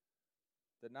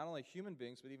 That not only human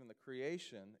beings, but even the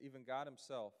creation, even God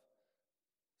himself,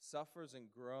 suffers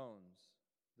and groans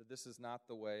that this is not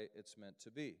the way it's meant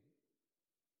to be.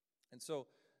 And so,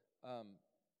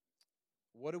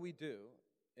 what do we do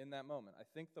in that moment? I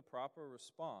think the proper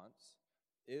response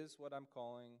is what I'm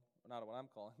calling, not what I'm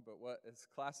calling, but what is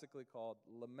classically called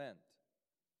lament.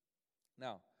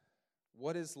 Now,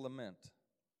 what is lament?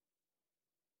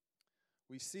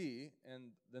 We see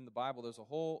in the Bible, there's a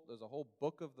whole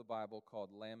book of the Bible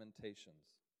called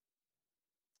Lamentations.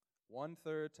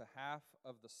 1/3 to half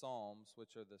of the Psalms,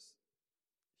 which are this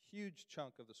huge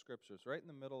chunk of the Scriptures, right in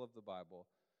the middle of the Bible,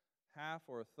 half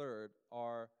or a third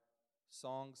are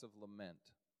songs of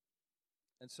lament.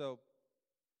 And so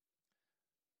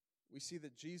we see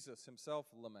that Jesus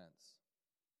himself laments,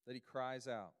 that he cries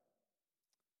out.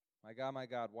 my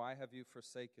God, why have you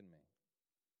forsaken me?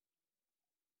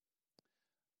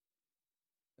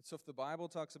 And so if the Bible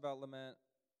talks about lament,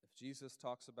 if Jesus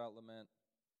talks about lament,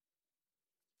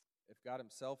 if God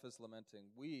himself is lamenting,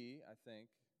 we, I think,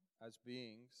 as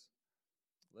beings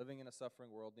living in a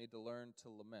suffering world, need to learn to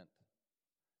lament.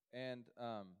 And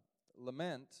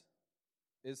lament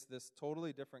is this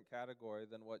totally different category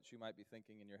than what you might be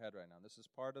thinking in your head right now. This is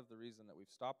part of the reason that we've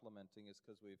stopped lamenting is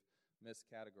because we've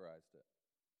miscategorized it.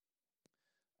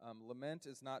 Lament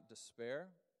is not despair.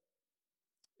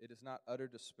 It is not utter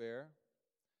despair.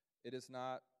 It is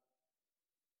not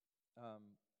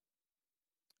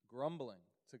grumbling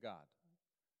to God.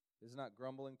 It is not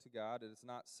grumbling to God. It is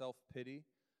not self-pity.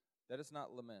 That is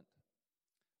not lament.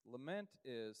 Lament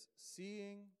is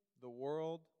seeing the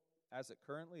world as it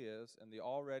currently is, and the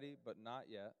already but not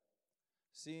yet,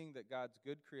 seeing that God's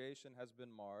good creation has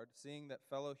been marred, seeing that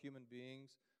fellow human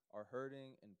beings are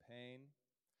hurting in pain,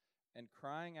 and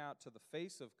crying out to the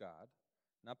face of God,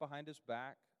 not behind his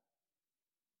back,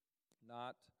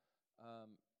 not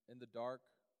in the dark,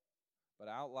 but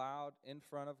out loud in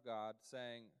front of God,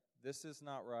 saying, this is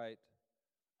not right,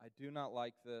 I do not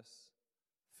like this,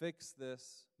 fix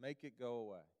this, make it go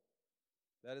away.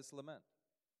 That is lament.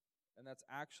 And that's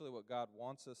actually what God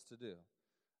wants us to do.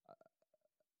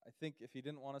 I think if he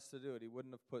didn't want us to do it, he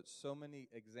wouldn't have put so many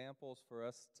examples for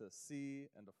us to see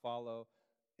and to follow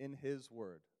in his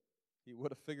word. He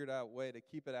would have figured out a way to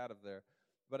keep it out of there.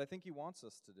 But I think he wants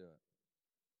us to do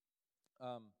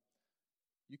it.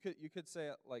 You could say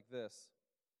it like this.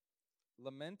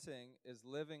 Lamenting is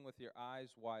living with your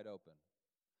eyes wide open.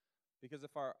 Because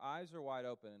if our eyes are wide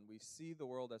open and we see the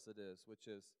world as it is, which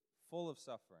is full of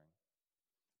suffering,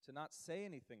 to not say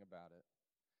anything about it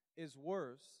is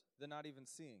worse than not even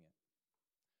seeing it.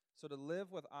 So to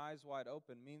live with eyes wide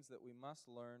open means that we must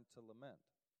learn to lament.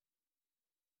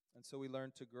 And so we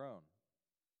learn to groan.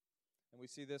 And we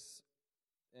see this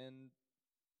in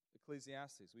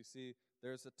Ecclesiastes. We see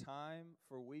there's a time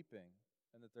for weeping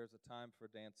and that there's a time for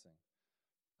dancing,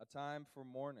 a time for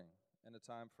mourning and a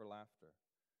time for laughter.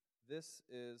 This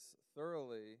is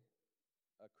thoroughly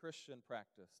a Christian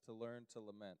practice to learn to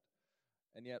lament.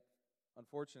 And yet,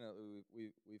 unfortunately,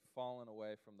 we've fallen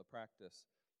away from the practice,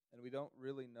 and we don't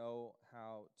really know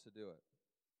how to do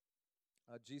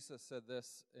it. Jesus said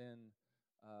this in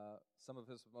some of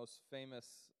his most famous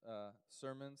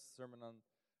sermon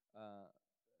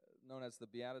known as the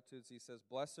Beatitudes. He says,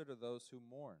 blessed are those who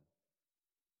mourn.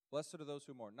 Blessed are those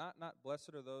who mourn. Not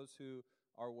blessed are those who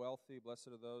are wealthy. Blessed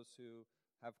are those who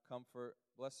have comfort.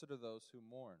 Blessed are those who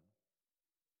mourn.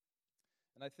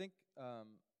 And I think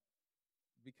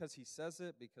because he says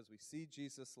it, because we see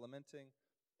Jesus lamenting,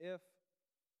 if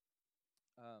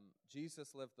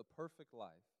Jesus lived the perfect life,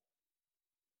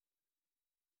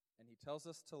 and he tells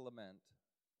us to lament,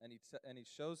 and he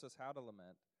shows us how to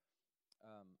lament,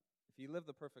 if he lived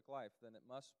the perfect life, then it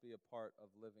must be a part of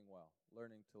living well,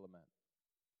 learning to lament.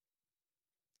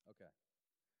 Okay.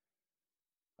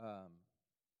 I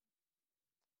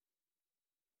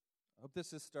hope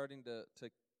this is starting to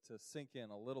sink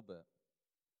in a little bit,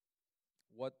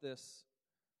 what this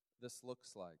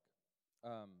looks like.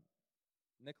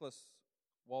 Nicholas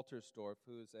Waltersdorf,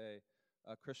 who is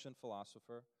a Christian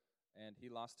philosopher, and he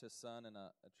lost his son in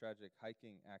a tragic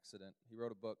hiking accident. He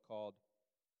wrote a book called,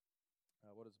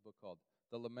 what is the book called?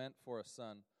 The Lament for a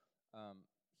Son.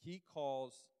 He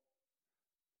calls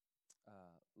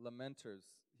lamenters,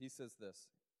 he says this.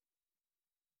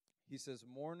 He says,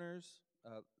 mourners,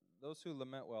 those who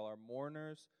lament well are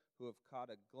mourners who have caught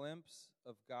a glimpse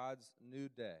of God's new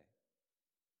day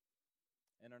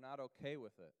and are not okay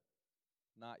with it,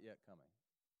 not yet coming.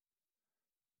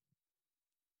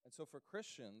 And so for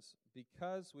Christians,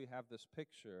 because we have this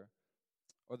picture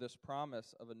or this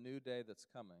promise of a new day that's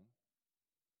coming,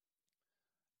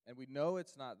 and we know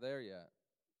it's not there yet,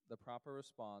 the proper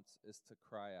response is to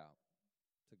cry out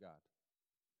to God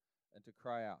and to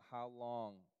cry out, how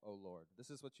long, O Lord?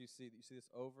 This is what you see. You see this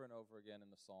over and over again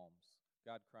in the Psalms.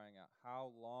 God crying out,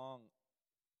 how long,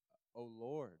 O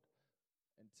Lord,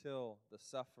 until the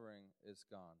suffering is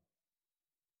gone?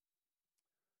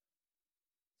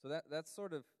 So that's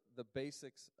sort of the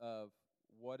basics of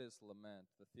what is lament,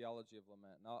 the theology of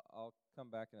lament. And I'll come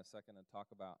back in a second and talk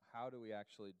about how do we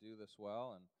actually do this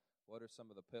well and what are some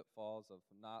of the pitfalls of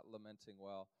not lamenting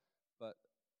well. But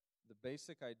the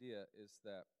basic idea is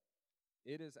that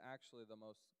it is actually the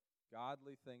most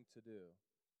godly thing to do,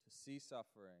 to see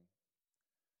suffering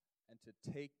and to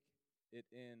take it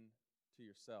in to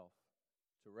yourself,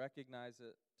 to recognize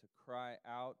it, to cry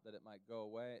out that it might go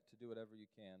away, to do whatever you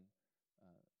can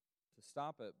to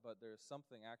stop it. But there's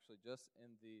something actually just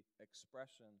in the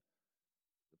expression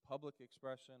public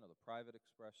expression or the private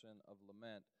expression of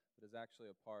lament, but is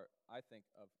actually a part, I think,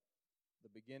 of the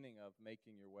beginning of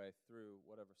making your way through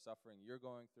whatever suffering you're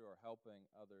going through or helping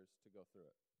others to go through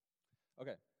it.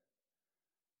 Okay.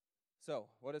 So,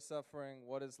 what is suffering?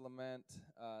 What is lament?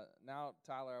 Now,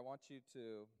 Tyler, I want you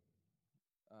to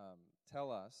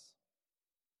tell us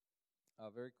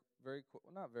not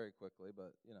very quickly,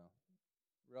 but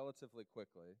relatively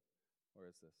quickly. Where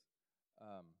is this?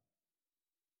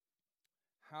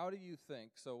 How do you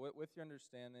think? So, with your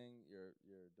understanding, your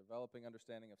developing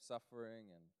understanding of suffering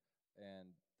and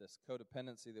this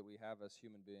codependency that we have as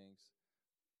human beings,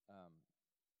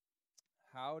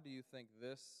 how do you think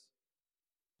this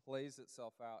plays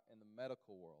itself out in the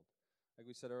medical world? Like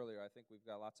we said earlier, I think we've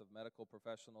got lots of medical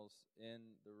professionals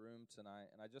in the room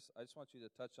tonight, and I just want you to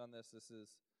touch on this. This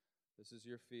is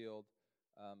your field.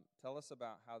 Tell us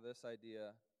about how this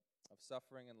idea of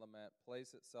suffering and lament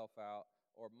plays itself out,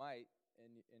 or might,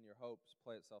 in your hopes,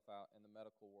 play itself out in the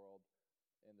medical world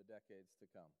in the decades to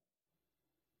come.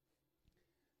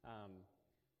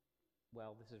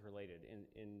 Well, this is related.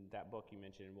 In that book you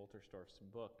mentioned, in Wolterstorff's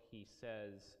book, he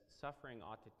says, suffering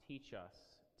ought to teach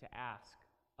us to ask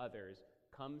others,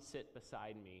 come sit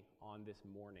beside me on this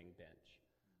mourning bench,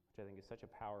 which I think is such a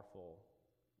powerful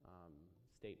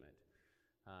statement.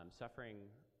 Suffering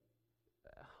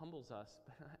humbles us,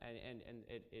 and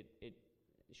it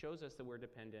shows us that we're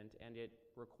dependent, and it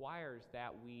requires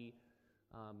that we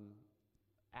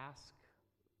ask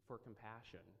for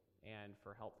compassion and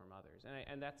for help from others.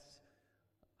 And that's,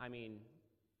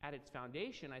 at its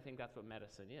foundation, I think that's what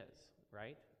medicine is,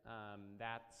 right?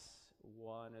 That's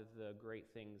one of the great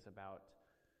things about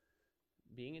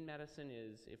being in medicine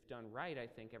is, if done right, I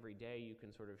think every day you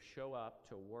can sort of show up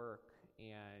to work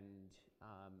and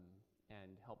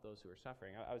help those who are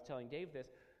suffering. I was telling Dave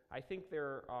this. I think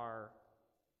there are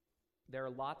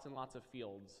lots and lots of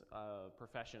fields,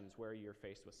 professions where you're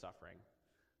faced with suffering.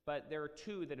 But there are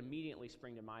two that immediately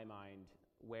spring to my mind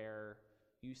where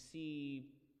you see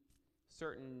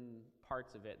certain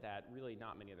parts of it that really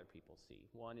not many other people see.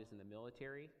 One is in the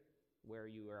military, where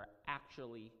you are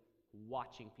actually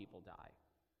watching people die.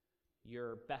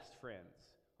 Your best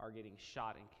friends are getting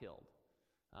shot and killed.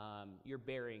 You're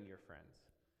burying your friends.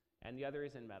 And the other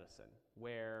is in medicine,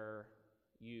 where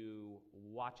you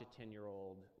watch a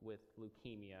 10-year-old with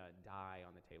leukemia die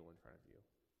on the table in front of you.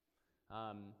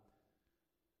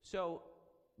 So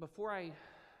before I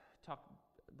talk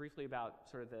briefly about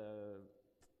sort of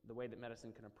the way that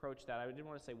medicine can approach that, I did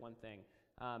want to say one thing,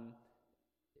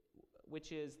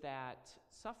 which is that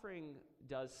suffering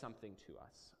does something to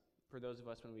us, for those of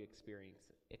us when we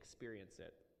experience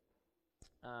it.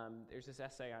 There's this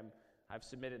essay I've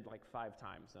submitted like 5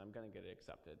 times, and I'm going to get it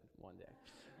accepted one day.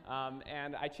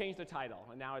 And I changed the title,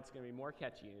 and now it's going to be more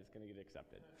catchy, and it's going to get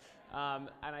accepted.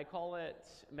 And I call it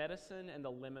Medicine and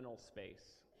the Liminal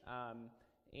Space.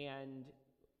 And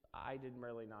I didn't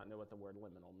really not know what the word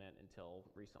liminal meant until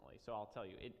recently, so I'll tell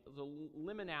you. The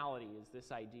liminality is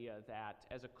this idea that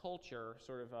as a culture,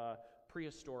 sort of a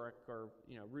prehistoric or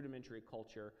rudimentary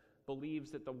culture,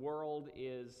 believes that the world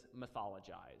is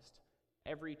mythologized.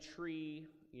 Every tree,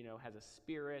 has a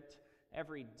spirit.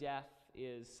 Every death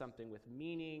is something with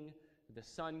meaning. The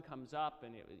sun comes up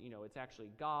and it's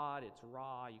actually God, it's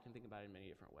Ra. You can think about it in many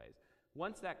different ways.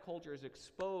 Once that culture is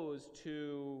exposed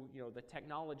to, the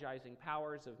technologizing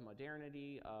powers of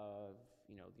modernity, of,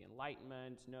 the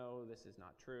Enlightenment, no, this is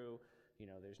not true,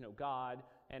 there's no God,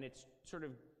 and it's sort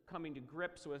of coming to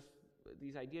grips with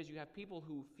these ideas. You have people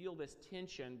who feel this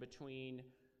tension between,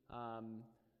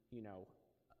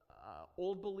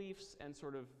 old beliefs and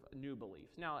sort of new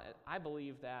beliefs. Now, I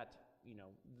believe that,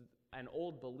 an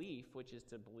old belief, which is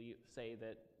to say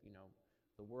that,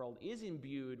 the world is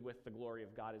imbued with the glory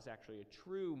of God, is actually a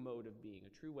true mode of being,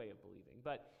 a true way of believing.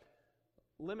 But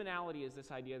liminality is this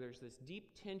idea, there's this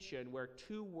deep tension where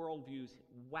two worldviews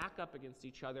whack up against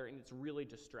each other, and it's really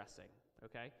distressing,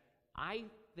 okay? I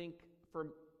think for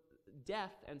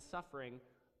death and suffering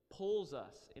pulls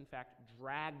us, in fact,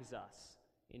 drags us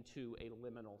into a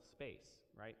liminal space,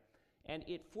 right? And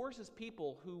it forces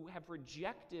people who have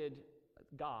rejected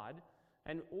God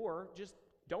or just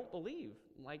don't believe,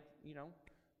 like,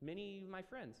 many of my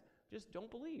friends just don't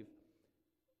believe.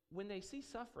 When they see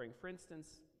suffering, for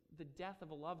instance, the death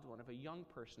of a loved one, of a young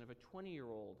person, of a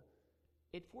 20-year-old,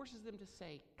 it forces them to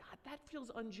say, God, that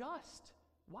feels unjust.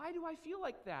 Why do I feel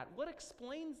like that? What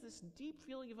explains this deep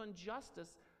feeling of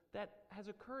injustice that has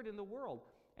occurred in the world?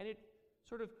 And it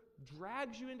sort of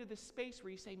drags you into this space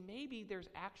where you say, maybe there's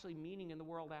actually meaning in the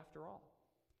world after all.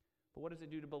 But what does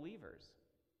it do to believers?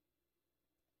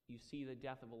 You see the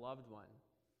death of a loved one,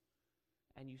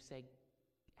 and you say,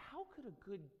 how could a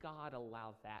good God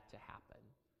allow that to happen?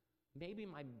 Maybe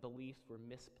my beliefs were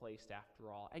misplaced after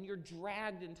all. And you're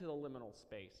dragged into the liminal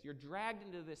space. You're dragged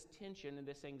into this tension and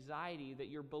this anxiety that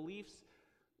your beliefs,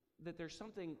 that there's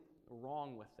something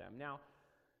wrong with them. Now,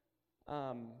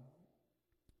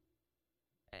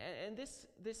 and this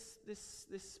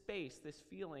space, this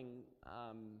feeling,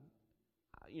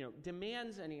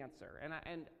 demands an answer.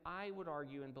 And I would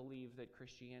argue and believe that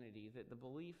Christianity, that the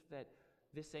belief that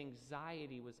this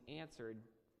anxiety was answered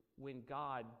when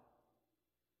God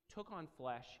took on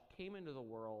flesh, came into the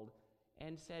world,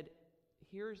 and said,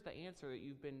 here's the answer that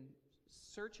you've been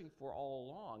searching for all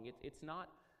along. It's not,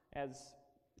 as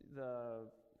the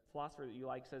philosopher that you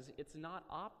like says, it's not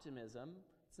optimism.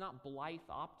 It's not blithe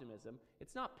optimism.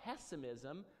 It's not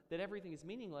pessimism that everything is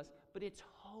meaningless, but it's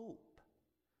hope.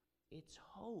 It's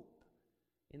hope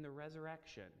in the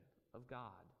resurrection of God.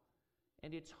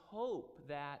 And it's hope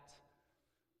that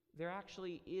there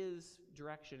actually is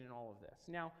direction in all of this.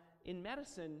 Now, in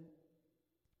medicine,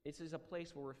 this is a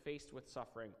place where we're faced with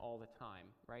suffering all the time,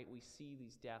 right? We see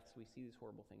these deaths, we see these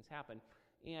horrible things happen.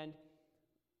 And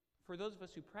for those of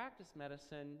us who practice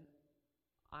medicine,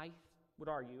 I would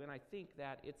argue, and I think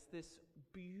that it's this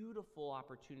beautiful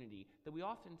opportunity that we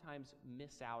oftentimes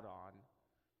miss out on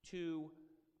to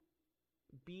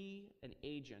be an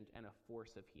agent and a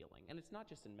force of healing. And it's not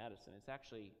just in medicine, it's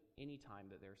actually any time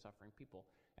that there are suffering people.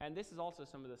 And this is also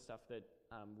some of the stuff that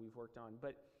we've worked on.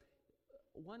 But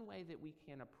one way that we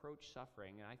can approach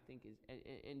suffering, and I think is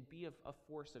and be a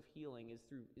force of healing, is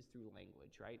through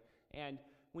language, right? And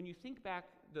when you think back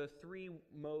the three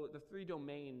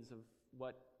domains of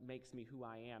what makes me who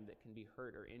I am that can be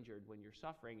hurt or injured when you're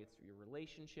suffering, it's your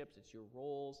relationships, it's your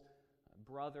roles, a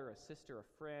brother, a sister, a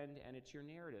friend, and it's your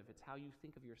narrative. It's how you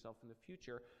think of yourself in the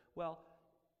future. Well,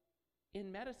 in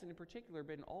medicine in particular,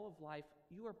 but in all of life,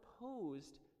 you are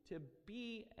posed to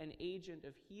be an agent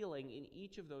of healing in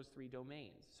each of those three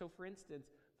domains. So for instance,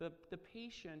 the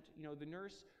patient, the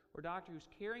nurse or doctor who's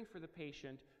caring for the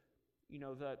patient,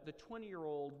 the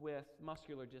 20-year-old with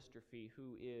muscular dystrophy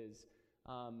who is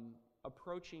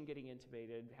approaching getting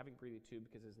intubated, having a breathing tube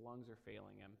because his lungs are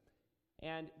failing him.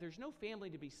 And there's no family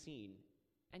to be seen.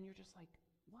 And you're just like,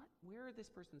 what? Where are this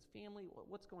person's family?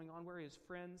 What's going on? Where are his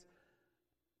friends?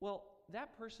 Well,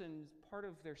 that person's part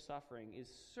of their suffering is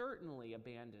certainly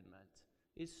abandonment,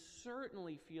 is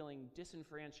certainly feeling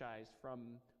disenfranchised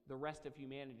from the rest of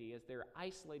humanity as they're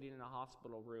isolated in a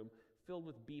hospital room filled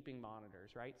with beeping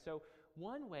monitors, right? So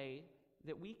one way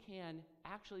that we can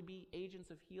actually be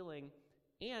agents of healing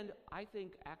and I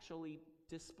think actually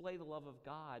display the love of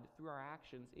God through our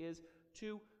actions is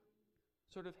to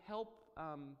sort of help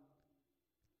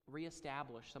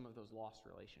reestablish some of those lost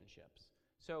relationships.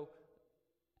 So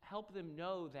help them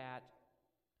know that,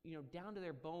 down to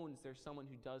their bones, there's someone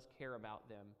who does care about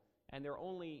them, and they're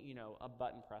only, a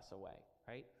button press away,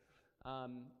 right?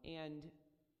 And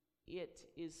it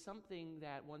is something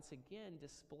that, once again,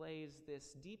 displays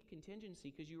this deep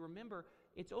contingency, because you remember,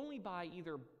 it's only by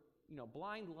either,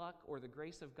 blind luck or the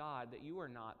grace of God that you are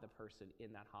not the person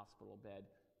in that hospital bed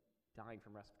dying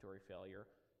from respiratory failure.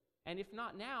 And if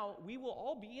not now, we will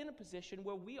all be in a position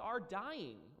where we are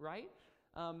dying, right?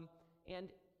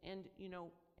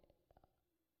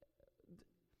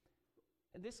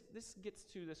 This gets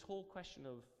to this whole question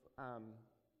of,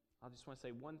 I just want to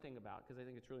say one thing about, because I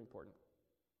think it's really important.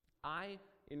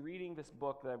 In reading this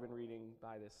book that I've been reading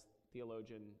by this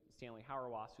theologian, Stanley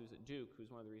Hauerwas, who's at Duke,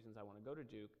 who's one of the reasons I want to go to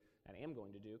Duke, and am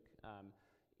going to Duke,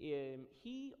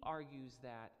 he argues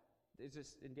that,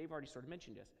 and Dave already sort of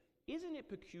mentioned this, isn't it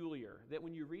peculiar that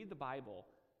when you read the Bible,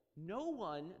 no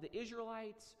one, the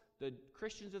Israelites, the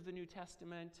Christians of the New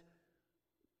Testament,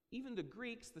 even the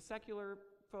Greeks, the secular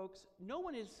folks, no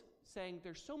one is saying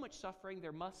there's so much suffering,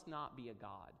 there must not be a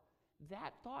God.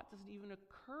 That thought doesn't even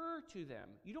occur to them.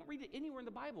 You don't read it anywhere in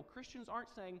the Bible. Christians aren't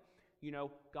saying,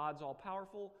 God's all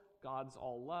powerful, God's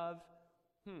all love.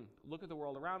 Look at the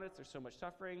world around us, there's so much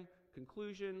suffering.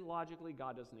 Conclusion, logically,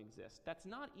 God doesn't exist. That's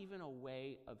not even a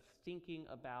way of thinking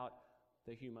about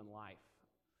the human life.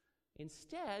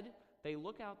 Instead, they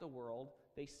look out the world,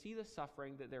 they see the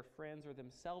suffering that their friends or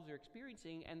themselves are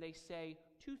experiencing, and they say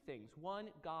two things. One,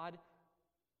 God,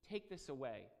 take this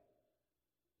away.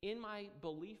 In my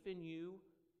belief in you,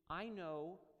 I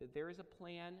know that there is a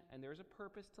plan and there is a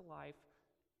purpose to life.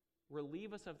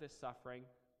 Relieve us of this suffering,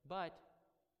 but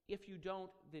if you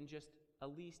don't, then just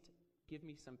at least give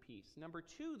me some peace. Number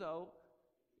two, though,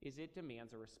 is it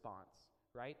demands a response,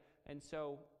 right? And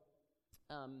so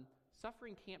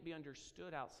suffering can't be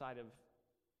understood outside of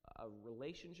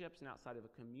relationships and outside of a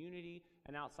community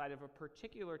and outside of a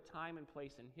particular time and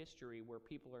place in history where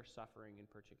people are suffering in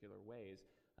particular ways.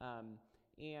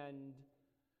 And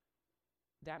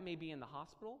that may be in the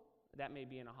hospital. That may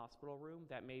be in a hospital room.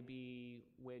 That may be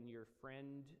when your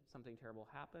friend, something terrible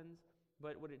happens.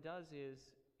 But what it does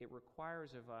is it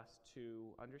requires of us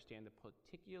to understand the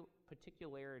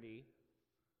particularity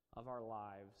of our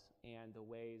lives and the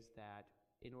ways that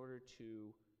in order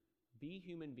to be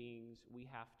human beings, we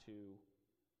have to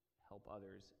help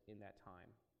others in that time.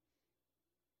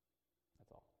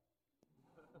 That's all.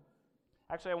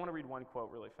 Actually, I want to read one quote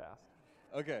really fast.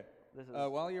 Okay. This is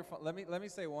While you're, let me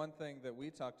say one thing that we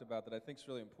talked about that I think is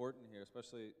really important here,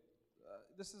 especially,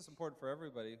 this is important for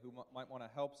everybody who might want to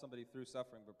help somebody through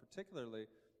suffering, but particularly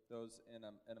those in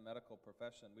a medical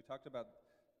profession. We talked about,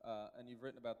 and you've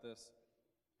written about this,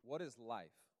 what is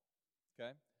life,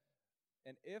 okay?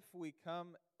 And if we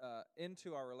come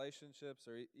into our relationships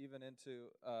or even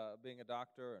into being a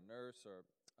doctor, a nurse, or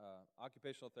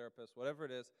occupational therapist, whatever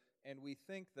it is, and we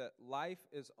think that life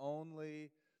is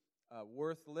only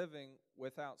worth living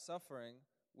without suffering,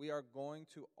 we are going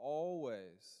to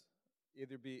always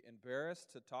either be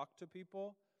embarrassed to talk to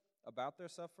people about their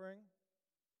suffering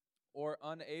or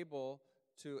unable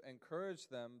to encourage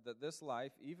them that this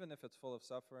life, even if it's full of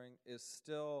suffering, is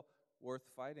still worth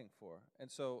fighting for. And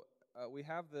so we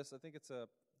have this, I think it's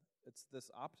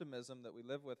this optimism that we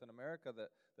live with in America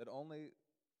that only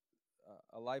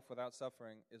a life without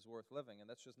suffering is worth living. And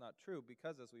that's just not true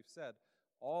because, as we've said,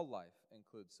 all life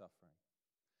includes suffering.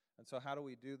 And so how do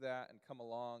we do that and come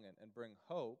along and bring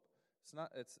hope?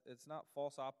 It's not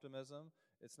false optimism,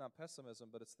 it's not pessimism,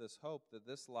 but it's this hope that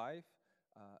this life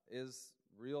is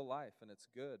real life and it's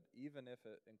good, even if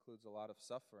it includes a lot of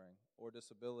suffering or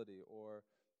disability or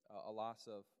a loss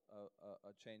of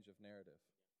a change of narrative.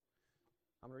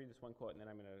 I'm going to read this one quote, and then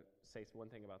I'm going to say one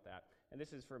thing about that. And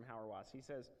this is from Howard Watts. He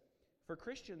says, "For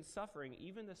Christians, suffering,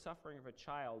 even the suffering of a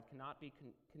child,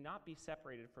 cannot be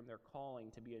separated from their calling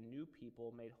to be a new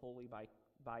people made holy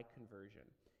by conversion.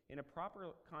 In a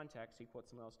proper context," he quotes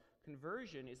someone else,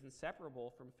 "conversion is inseparable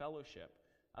from fellowship,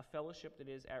 a fellowship that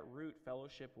is at root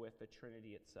fellowship with the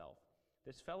Trinity itself.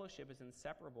 This fellowship is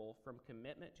inseparable from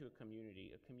commitment to a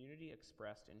community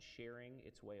expressed in sharing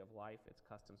its way of life, its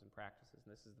customs and practices."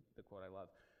 And this is the quote I love.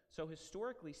 "So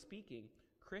historically speaking,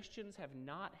 Christians have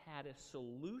not had a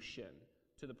solution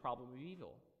to the problem of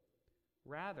evil.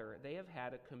 Rather, they have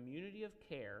had a community of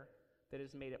care that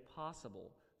has made it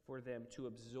possible for them to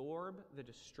absorb the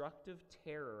destructive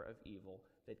terror of evil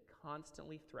that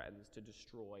constantly threatens to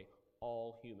destroy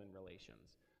all human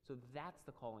relations." So that's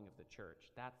the calling of the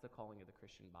church. That's the calling of the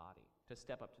Christian body, to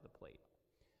step up to the plate.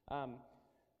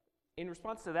 In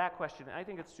response to that question, I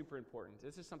think it's super important.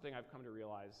 This is something I've come to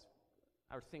realize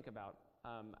or think about.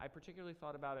 I particularly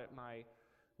thought about it. My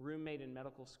roommate in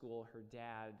medical school, her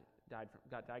dad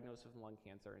got diagnosed with lung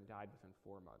cancer and died within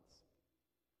 4 months.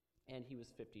 And he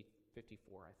was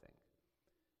 54, I think.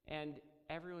 And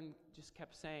everyone just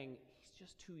kept saying, he's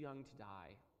just too young to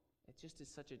die. It just is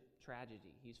such a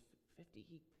tragedy. He's 50.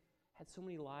 He had so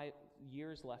many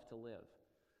years left to live.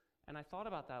 And I thought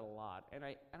about that a lot. And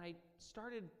I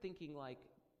started thinking, like,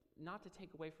 not to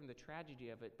take away from the tragedy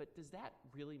of it, but does that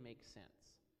really make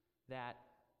sense? That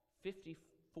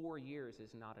 54 years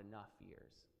is not enough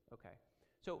years. Okay.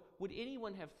 So would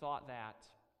anyone have thought that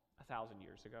 1,000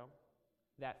 years ago?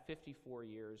 That 54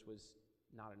 years was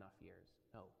not enough years?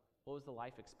 No. What was the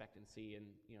life expectancy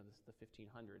in the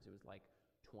 1500s? It was like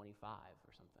 25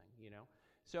 or something,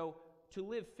 So to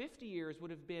live 50 years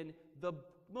would have been the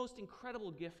most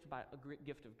incredible gift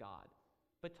of God.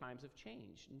 But times have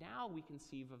changed. Now we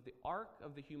conceive of the arc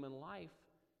of the human life.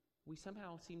 We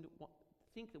somehow seem to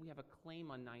think that we have a claim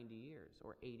on 90 years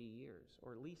or 80 years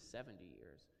or at least 70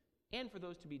 years. And for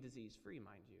those to be disease-free,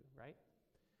 mind you, right?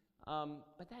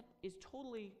 But that is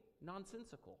totally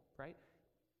nonsensical, right?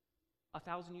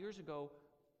 1,000 years ago,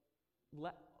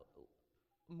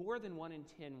 more than 1 in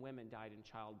 10 women died in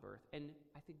childbirth, and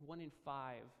I think 1 in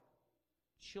 5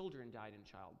 children died in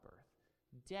childbirth.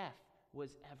 Death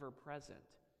was ever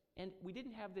present. And we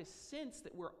didn't have this sense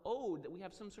that we're owed, that we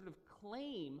have some sort of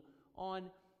claim on,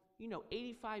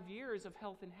 85 years of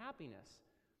health and happiness.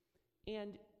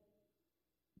 And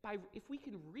if we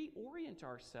can reorient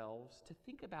ourselves to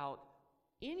think about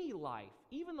any life,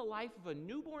 even the life of a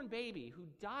newborn baby who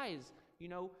dies,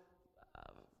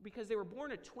 because they were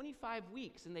born at 25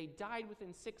 weeks and they died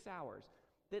within 6 hours,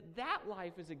 that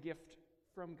life is a gift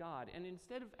from God. And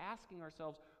instead of asking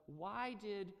ourselves, why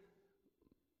did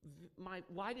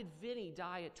Vinny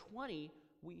die at 20,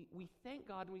 we thank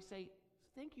God and we say,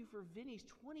 thank you for Vinny's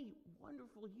 20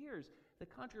 wonderful years, the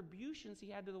contributions he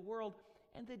had to the world,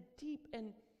 and the deep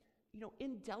and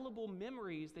indelible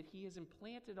memories that he has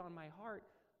implanted on my heart.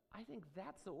 I think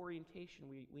that's the orientation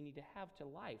we need to have to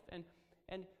life.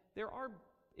 And there are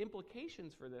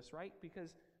implications for this, right?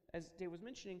 Because as Dave was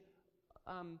mentioning,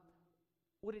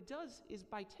 what it does is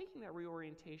by taking that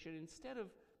reorientation, instead of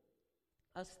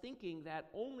us thinking that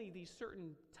only these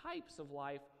certain types of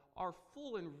life are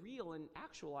full and real and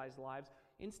actualized lives,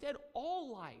 instead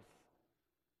all life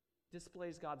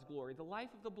displays God's glory. The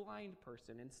life of the blind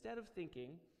person, instead of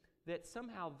thinking that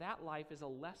somehow that life is a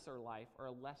lesser life or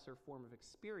a lesser form of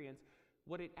experience,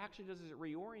 what it actually does is it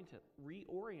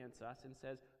reorients us and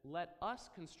says, let us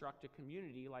construct a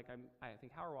community, like I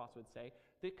think Hauerwas would say,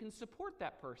 that can support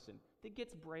that person, that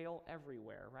gets Braille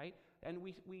everywhere, right? And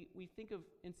we think of,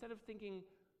 instead of thinking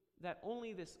that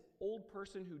only this old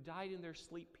person who died in their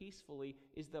sleep peacefully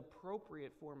is the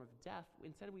appropriate form of death,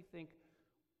 instead we think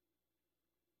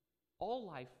all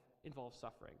life involves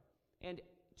suffering. And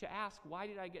to ask, why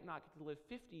did I not get to live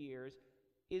 50 years,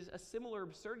 is a similar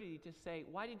absurdity to say,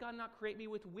 why did God not create me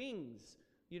with wings?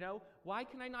 Why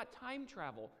can I not time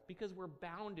travel? Because we're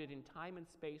bounded in time and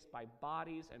space by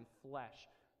bodies and flesh.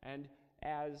 And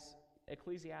as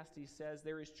Ecclesiastes says,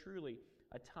 there is truly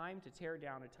a time to tear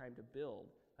down, a time to build,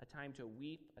 a time to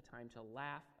weep, a time to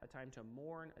laugh, a time to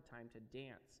mourn, a time to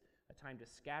dance, a time to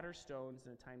scatter stones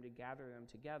and a time to gather them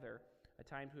together, a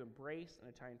time to embrace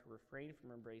and a time to refrain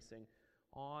from embracing,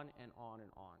 on and on and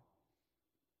on.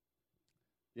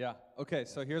 Yeah. Okay,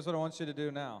 so here's what I want you to do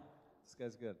now. This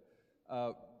guy's good.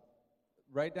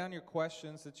 Write down your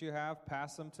questions that you have,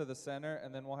 pass them to the center,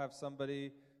 and then we'll have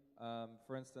somebody,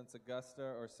 for instance, Augusta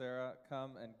or Sarah,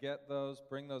 come and get those,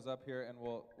 bring those up here, and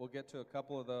we'll get to a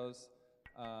couple of those,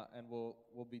 and we'll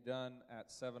be done at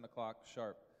 7 o'clock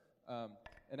sharp.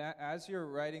 And as you're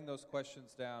writing those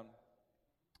questions down,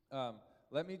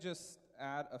 let me just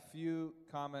add a few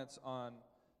comments on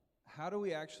how do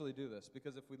we actually do this?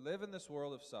 Because if we live in this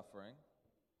world of suffering,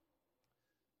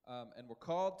 and we're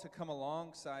called to come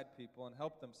alongside people and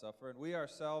help them suffer, and we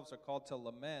ourselves are called to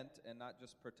lament and not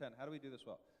just pretend. How do we do this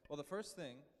well? Well, the first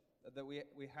thing that we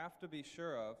have to be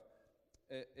sure of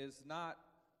is not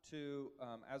to,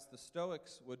 as the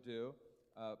Stoics would do,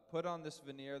 put on this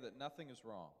veneer that nothing is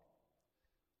wrong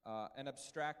and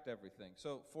abstract everything.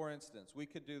 So, for instance, we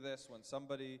could do this when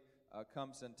somebody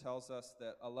comes and tells us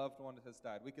that a loved one has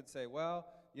died. We could say, well,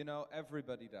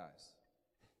 everybody dies.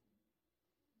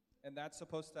 And that's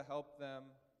supposed to help them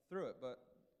through it. But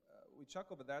we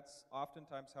chuckle, but that's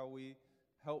oftentimes how we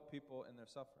help people in their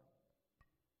suffering.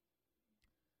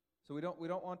 So we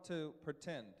don't want to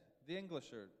pretend. The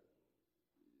English are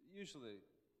usually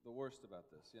the worst about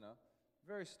this,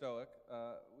 Very stoic.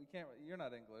 You're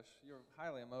not English. You're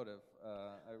highly emotive,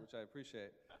 which I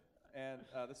appreciate. And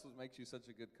this makes you such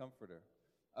a good comforter.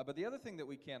 But the other thing that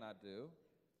we cannot do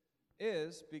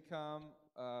is become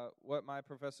what my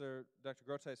professor, Dr.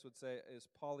 Grotes, would say is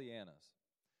Pollyannas,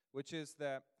 which is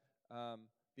that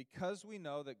because we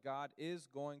know that God is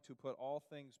going to put all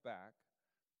things back,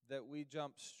 that we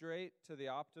jump straight to the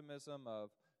optimism of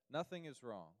nothing is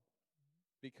wrong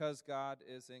because God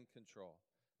is in control.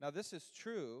 Now, this is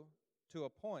true to a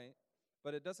point,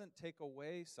 but it doesn't take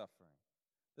away suffering.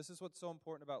 This is what's so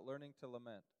important about learning to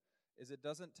lament, is it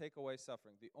doesn't take away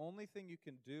suffering. The only thing you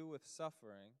can do with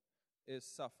suffering is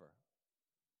suffer.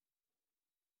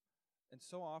 And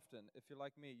so often, if you're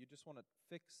like me, you just want to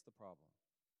fix the problem.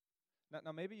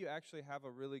 Now maybe you actually have a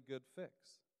really good fix.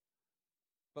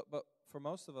 But for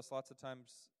most of us, lots of times,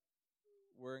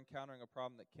 we're encountering a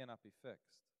problem that cannot be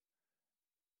fixed.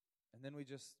 And then we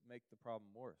just make the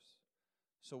problem worse.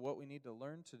 So what we need to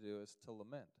learn to do is to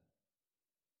lament.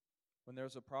 When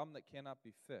there's a problem that cannot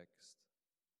be fixed,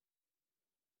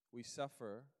 we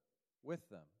suffer with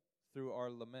them through our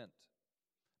lament.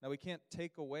 Now, we can't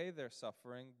take away their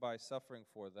suffering by suffering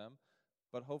for them,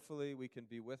 but hopefully we can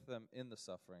be with them in the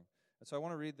suffering. And so I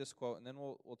want to read this quote, and then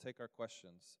we'll take our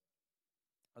questions.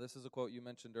 This is a quote you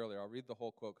mentioned earlier. I'll read the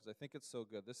whole quote because I think it's so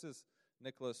good. This is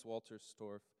Nicholas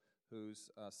Walterstorff, whose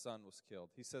son was killed.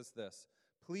 He says this: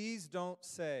 "Please don't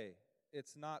say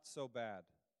it's not so bad,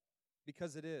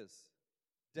 because it is.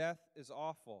 Death is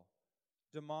awful,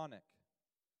 demonic.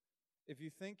 If you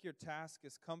think your task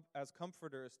is as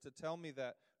comforter is to tell me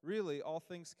that, really, all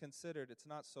things considered, it's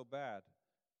not so bad,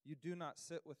 you do not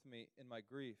sit with me in my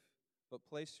grief, but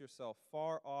place yourself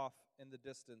far off in the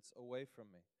distance away from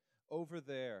me. Over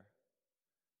there,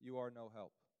 you are no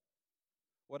help.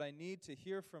 What I need to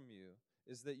hear from you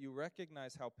is that you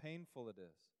recognize how painful it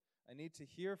is. I need to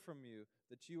hear from you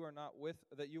that you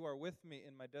are with me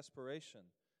in my desperation.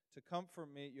 To comfort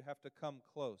me, you have to come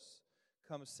close.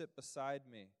 Come sit beside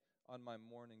me on my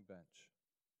mourning bench."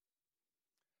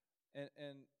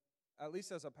 And at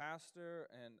least as a pastor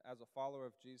and as a follower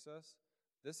of Jesus,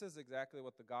 This is exactly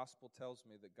what the gospel tells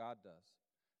me that God does.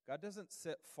 God doesn't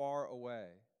sit far away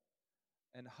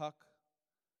and huck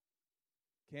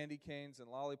candy canes and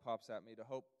lollipops at me to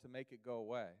hope to make it go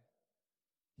away.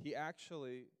 He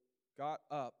actually got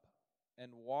up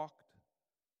and walked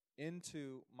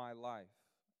into my life,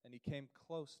 and he came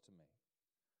close to me,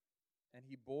 and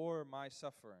he bore my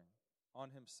suffering on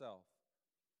himself.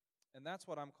 And that's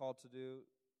what I'm called to do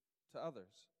to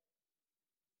others.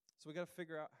 So we got to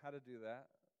figure out how to do that.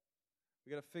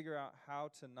 We got to figure out how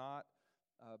to not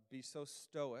be so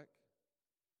stoic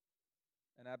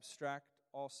and abstract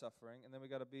all suffering. And then we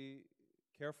got to be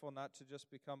careful not to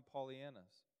just become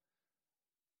Pollyannas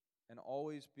and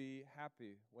always be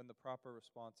happy when the proper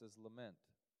response is lament.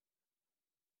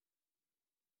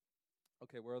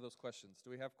 Okay, where are those questions?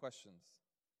 Do we have questions?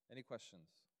 Any questions?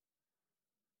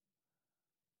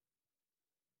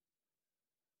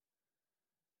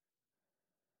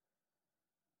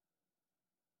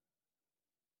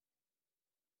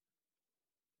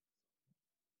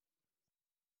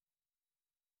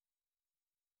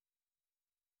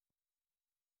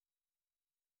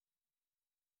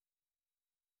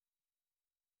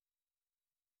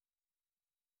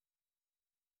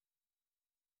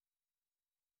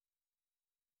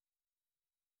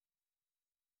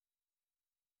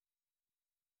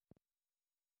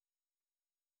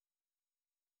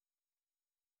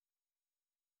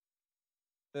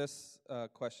 This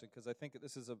question, because I think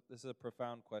this is a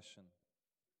profound question.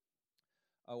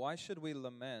 Why should we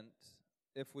lament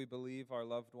if we believe our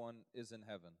loved one is in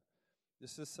heaven?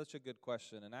 This is such a good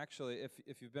question. And actually,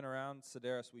 if you've been around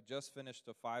Sedaris, we just finished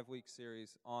a 5-week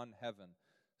series on heaven.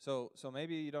 So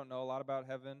maybe you don't know a lot about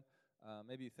heaven.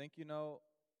 Maybe you think you know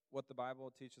what the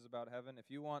Bible teaches about heaven. If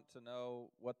you want to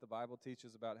know what the Bible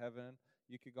teaches about heaven,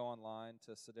 you could go online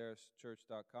to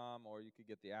sedarischurch.com, or you could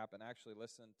get the app and actually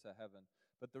listen to heaven.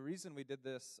 But the reason we did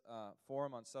this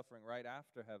forum on suffering right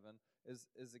after heaven is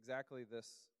exactly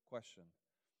this question.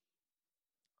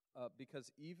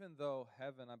 Because even though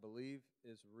heaven, I believe,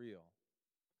 is real,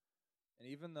 and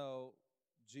even though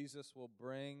Jesus will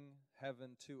bring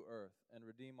heaven to earth and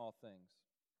redeem all things,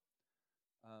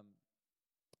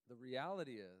 the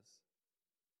reality is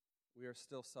we are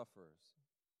still sufferers.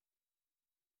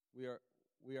 We are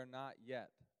not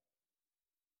yet.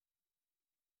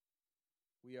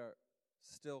 We are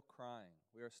still crying.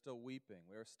 We are still weeping.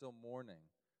 We are still mourning.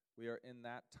 We are in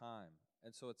that time.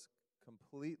 And so it's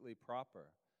completely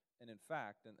proper. And in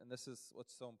fact, and this is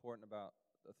what's so important about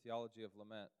the theology of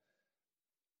lament,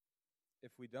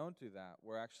 if we don't do that,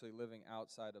 we're actually living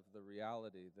outside of the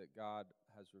reality that God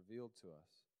has revealed to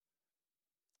us.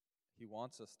 He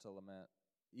wants us to lament,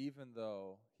 even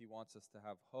though he wants us to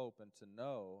have hope and to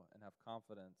know and have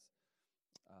confidence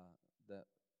that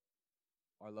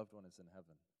our loved one is in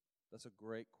heaven. That's a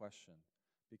great question,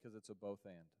 because it's a both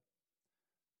and.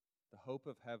 The hope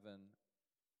of heaven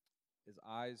is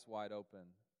eyes wide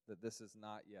open that this is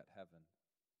not yet heaven,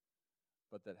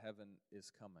 but that heaven is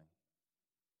coming.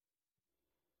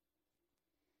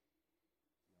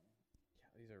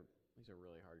 Yeah, these are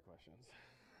really hard questions.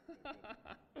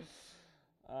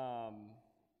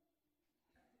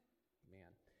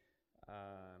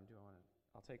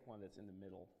 I'll take one that's in the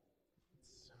middle.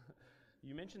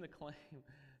 You mentioned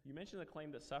the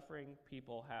claim that suffering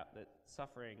people have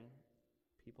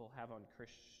on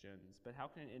Christians, but how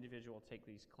can an individual take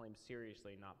these claims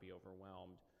seriously and not be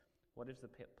overwhelmed? What is the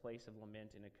place of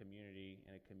lament in a community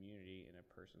in a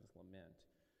person's lament?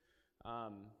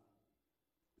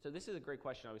 So this is a great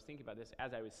question. I was thinking about this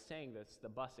as I was saying this, the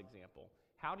bus example.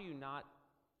 How do you not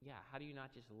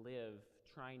just live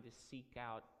trying to seek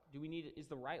out, is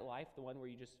the right life the one where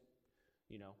you just,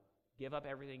 give up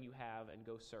everything you have and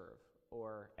go serve?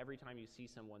 Or every time you see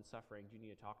someone suffering, do you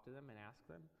need to talk to them and ask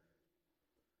them?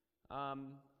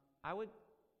 I would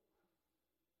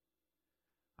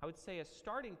say a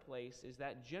starting place is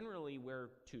that generally we're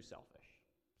too selfish.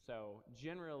 So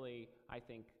generally, I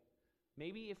think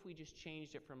maybe if we just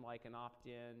changed it from like an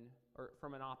opt-in or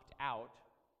from an opt-out,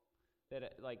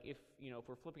 that if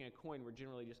we're flipping a coin, we're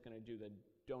generally just going to do the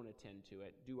don't attend to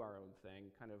it, do our own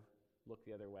thing, kind of look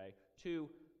the other way. 2,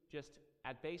 just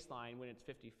at baseline, when it's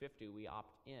 50-50, we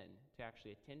opt in to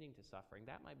actually attending to suffering.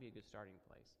 That might be a good starting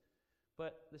place.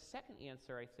 But the second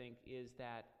answer, I think, is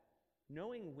that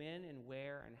knowing when and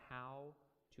where and how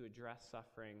to address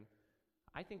suffering,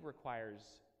 I think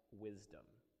requires wisdom.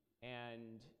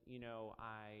 And,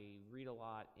 I read a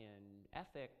lot in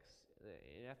ethics.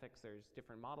 In ethics, there's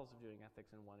different models of doing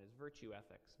ethics, and one is virtue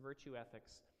ethics. Virtue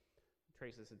ethics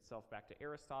traces itself back to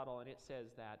Aristotle, and it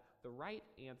says that the right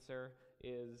answer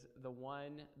is the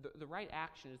right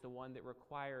action is the one that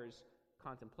requires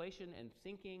contemplation and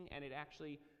thinking, and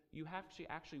you have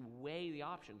to actually weigh the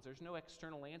options. There's no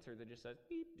external answer that just says,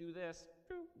 beep, do this,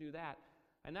 do that.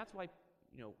 And that's why,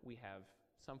 we have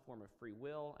some form of free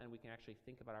will, and we can actually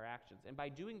think about our actions. And by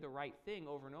doing the right thing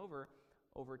over and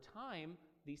over time,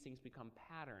 these things become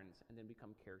patterns and then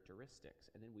become characteristics,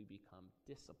 and then we become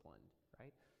disciplined,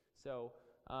 right? So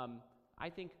I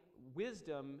think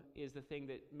wisdom is the thing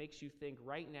that makes you think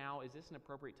right now, is this an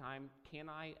appropriate time?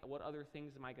 What other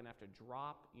things am I going to have to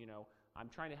drop? I'm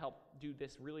trying to help do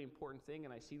this really important thing,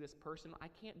 and I see this person. I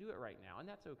can't do it right now, and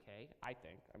that's okay, I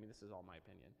think. I mean, this is all my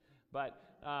opinion. But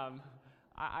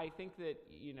I think that,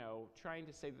 trying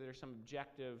to say that there's some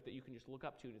objective that you can just look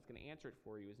up to and it's going to answer it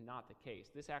for you is not the case.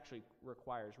 This actually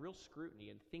requires real scrutiny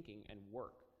and thinking and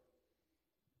work.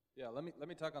 Yeah, let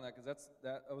me talk on that, because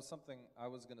that was something I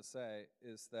was going to say,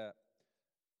 is that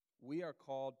we are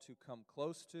called to come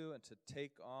close to and to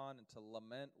take on and to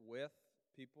lament with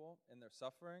people in their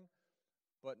suffering,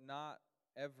 but not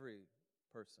every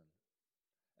person.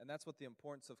 And that's what the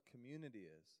importance of community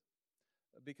is.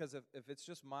 Because if it's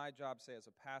just my job, say as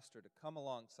a pastor, to come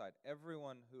alongside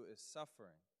everyone who is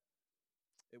suffering,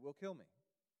 it will kill me.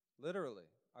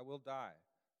 Literally, I will die,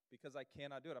 because I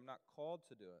cannot do it. I'm not called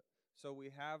to do it. So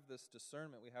we have this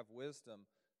discernment, we have wisdom,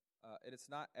 and it's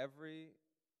not every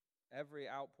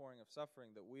outpouring of suffering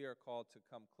that we are called to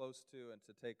come close to and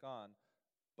to take on,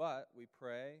 but we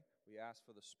pray, we ask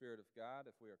for the Spirit of God,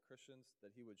 if we are Christians,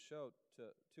 that He would show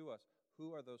to us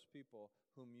who are those people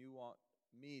whom you want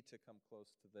me to come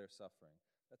close to their suffering.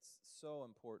 That's so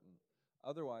important.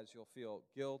 Otherwise, you'll feel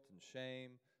guilt and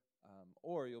shame,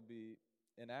 or you'll be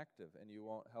inactive and you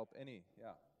won't help any.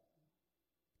 Yeah.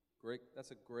 Great.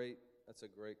 That's a great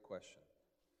question.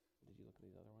 Did you look at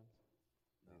these other ones?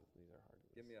 No. These are hard.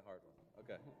 Give me a hard one.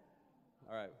 Okay.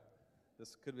 All right.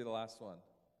 This could be the last one.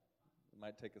 It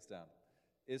might take us down.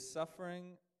 Is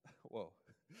suffering... Whoa.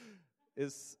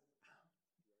 Is...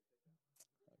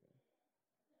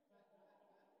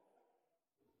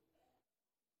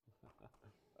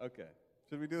 Okay.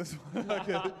 Should we do this one?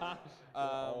 Okay.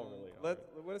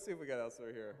 Let's see if we got else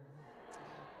over here.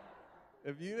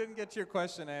 If you didn't get your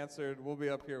question answered, we'll be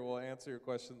up here. We'll answer your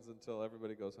questions until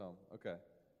everybody goes home. Okay.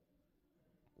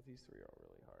 These three are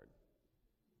really hard.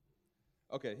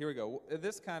 Okay, here we go.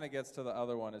 This kind of gets to the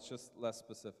other one. It's just less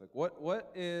specific.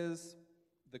 What is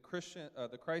the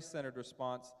Christ-centered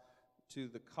response to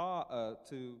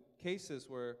to cases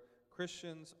where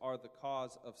Christians are the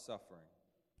cause of suffering?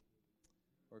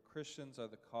 Or Christians are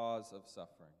the cause of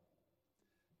suffering.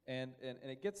 And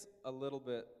it gets a little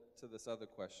bit to this other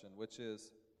question, which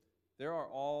is there are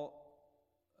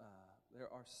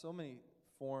so many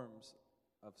forms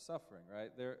of suffering, right?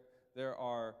 There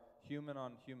are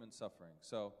human-on-human suffering.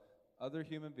 So other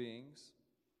human beings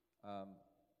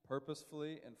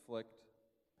purposefully inflict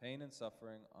pain and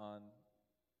suffering on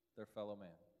their fellow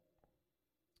man.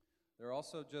 There are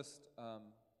also just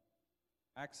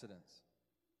accidents.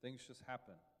 Things just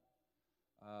happen.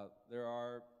 There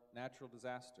are natural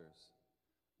disasters.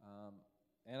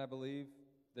 And I believe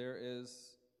there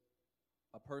is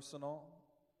a personal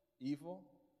evil.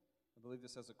 I believe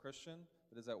this as a Christian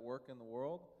that is at work in the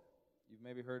world. You've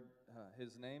maybe heard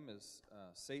his name is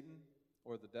Satan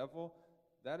or the devil.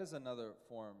 That is another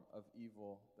form of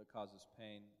evil that causes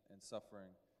pain and suffering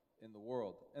in the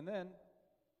world. And then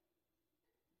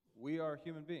we are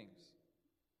human beings.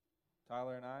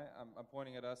 Tyler and I'm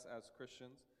pointing at us as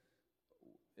Christians.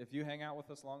 If you hang out with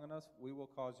us long enough, we will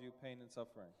cause you pain and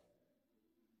suffering.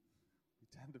 We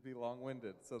tend to be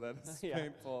long-winded, so that is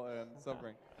painful and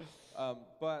suffering.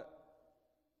 But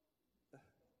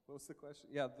what was the question?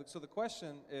 Yeah, so the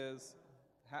question is,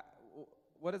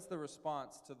 what is the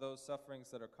response to those sufferings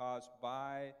that are caused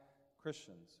by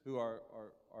Christians who are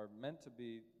meant to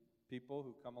be people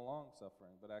who come along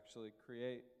suffering, but actually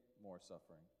create more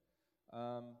suffering?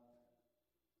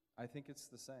 I think it's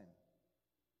the same.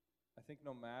 I think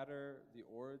no matter the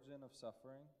origin of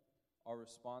suffering, our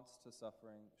response to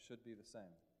suffering should be the same.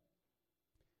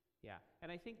 Yeah,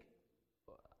 and I think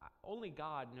only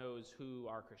God knows who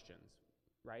are Christians,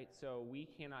 right? So we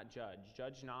cannot judge.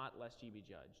 Judge not, lest ye be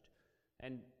judged.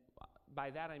 And by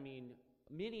that I mean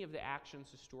many of the actions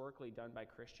historically done by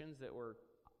Christians that were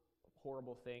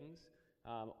horrible things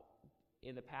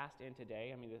in the past and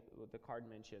today. I mean, the card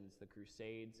mentions the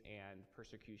Crusades and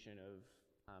persecution of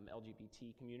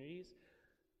LGBT communities.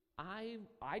 I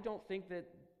don't think that,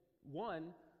 one,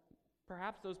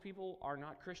 perhaps those people are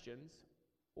not Christians,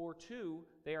 or two,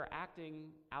 they are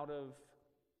acting out of,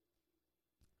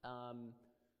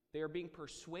 they are being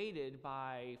persuaded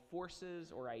by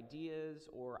forces or ideas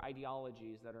or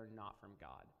ideologies that are not from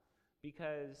God.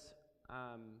 Because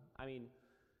I mean,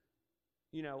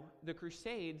 you know, the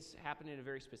Crusades happened in a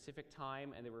very specific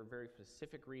time, and there were very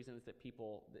specific reasons that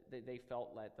people, they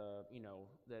felt that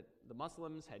that the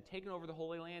Muslims had taken over the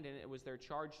Holy Land, and it was their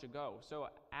charge to go. So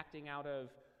acting out of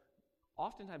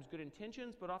oftentimes good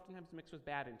intentions, but oftentimes mixed with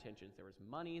bad intentions. There was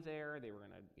money there. They were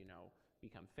going to,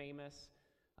 become famous.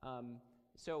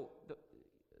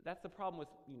 That's the problem with,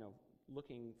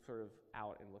 looking sort of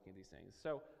out and looking at these things.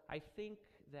 So I think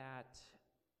that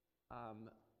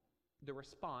the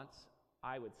response,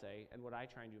 I would say, and what I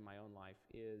try and do in my own life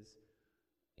is,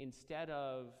 instead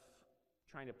of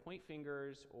trying to point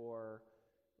fingers or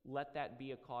let that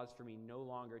be a cause for me no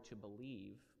longer to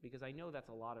believe, because I know that's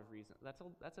a lot of reason.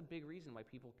 That's a big reason why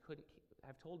people couldn't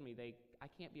have told me I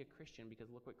can't be a Christian because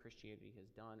look what Christianity has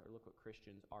done, or look what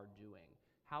Christians are doing.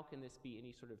 How can this be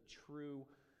any sort of true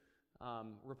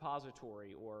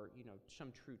repository or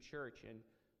some true church? And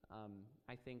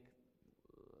I think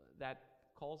that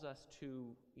calls us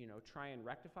to try and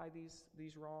rectify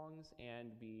these wrongs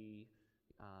and be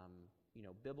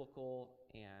biblical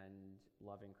and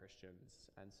loving Christians.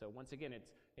 And so once again,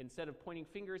 it's instead of pointing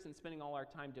fingers and spending all our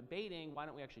time debating, why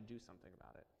don't we actually do something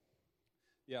about it?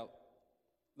 Yeah,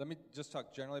 let me just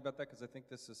talk generally about that, because I think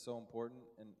this is so important,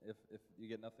 and if you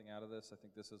get nothing out of this, I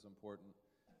think this is important.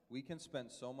 We can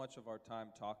spend so much of our time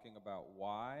talking about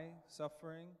why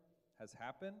suffering has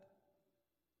happened,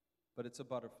 but it's a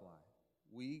butterfly.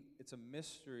 It's a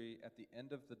mystery at the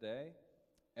end of the day.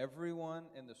 Everyone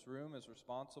in this room is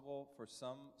responsible for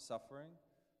some suffering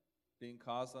being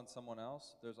caused on someone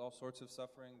else. There's all sorts of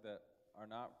suffering that are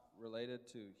not related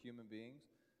to human beings.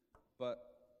 But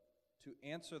to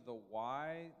answer the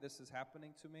why this is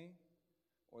happening to me,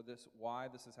 or why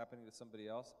this is happening to somebody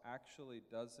else, actually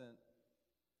doesn't.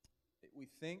 We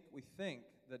think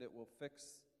that it will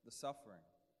fix the suffering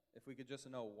if we could just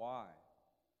know why.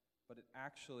 But it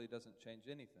actually doesn't change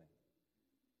anything.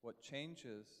 What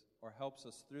changes or helps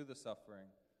us through the suffering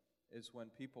is when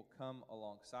people come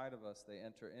alongside of us, they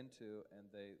enter into and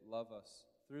they love us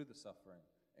through the suffering,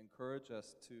 encourage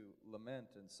us to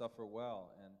lament and suffer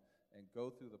well and go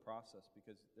through the process,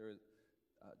 because there is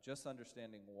just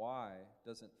understanding why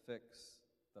doesn't fix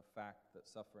the fact that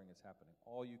suffering is happening.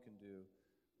 All you can do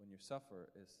when you suffer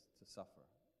is to suffer.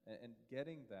 And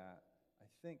getting that, I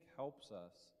think, helps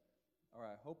us, or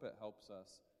I hope it helps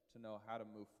us, to know how to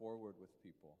move forward with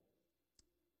people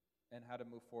and how to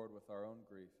move forward with our own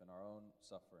grief and our own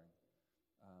suffering.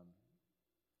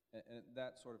 And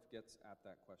that sort of gets at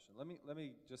that question. Let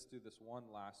me just do this one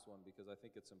last one, because I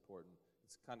think it's important.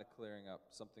 It's kind of clearing up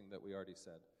something that we already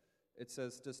said. It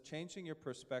says, does changing your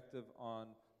perspective on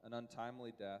an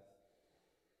untimely death,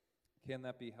 can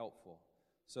that be helpful?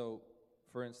 So,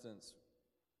 for instance,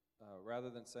 rather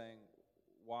than saying,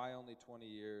 why only 20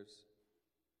 years,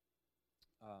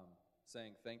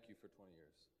 saying thank you for 20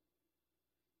 years.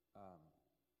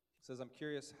 It says, I'm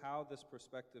curious how this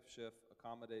perspective shift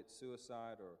accommodates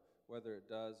suicide, or whether it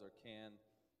does or can,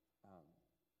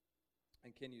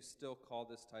 and can you still call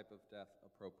this type of death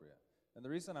appropriate? And the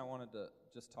reason I wanted to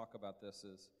just talk about this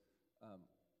is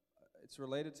it's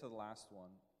related to the last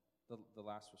one, the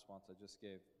last response I just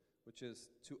gave, which is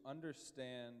to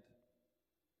understand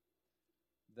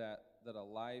that a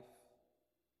life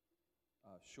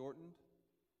shortened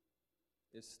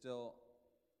is still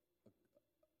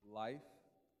a life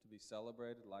to be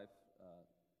celebrated, life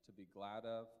to be glad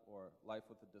of, or life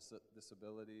with a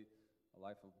disability, a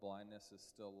life of blindness is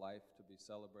still life to be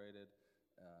celebrated.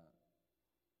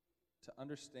 To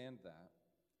understand that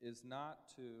is not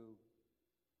to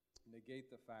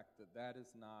negate the fact that that is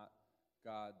not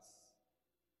God's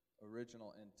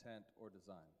original intent or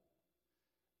design.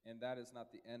 And that is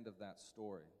not the end of that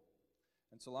story.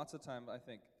 And so lots of times, I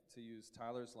think, to use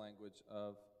Tyler's language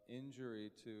of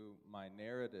injury to my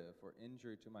narrative, or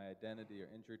injury to my identity, or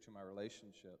injury to my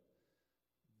relationship,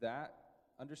 that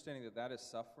understanding that is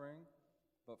suffering,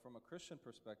 but from a Christian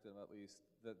perspective at least,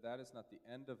 that is not the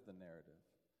end of the narrative.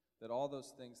 That all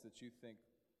those things that you think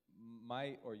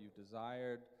might, or you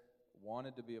desired,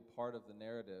 wanted to be a part of the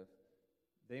narrative,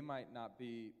 they might not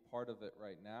be part of it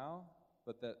right now,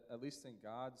 but that at least in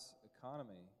God's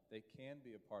economy, they can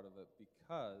be a part of it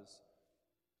because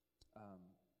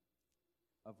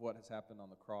of what has happened on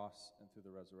the cross and through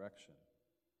the resurrection.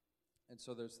 And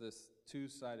so there's this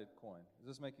two-sided coin. Is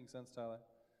this making sense, Tyler?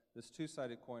 This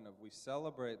two-sided coin of we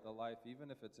celebrate the life,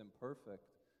 even if it's imperfect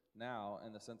now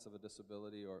in the sense of a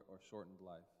disability or shortened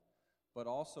life, but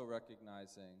also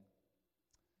recognizing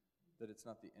that it's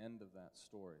not the end of that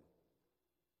story.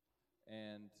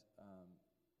 And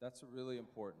that's really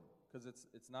important, because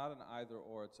it's not an either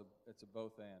or, it's a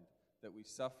both and. That we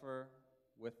suffer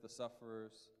with the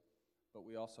sufferers, but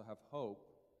we also have hope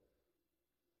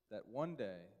that one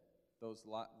day those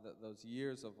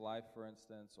years of life, for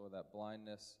instance, or that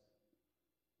blindness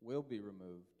will be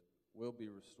removed, will be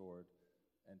restored,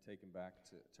 and taken back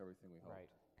to everything we hoped. Right.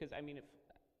 Because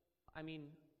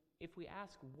if we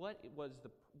ask what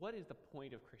is the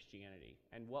point of Christianity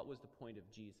and what was the point of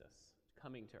Jesus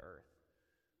coming to earth,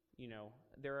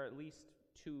 there are at least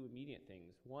two immediate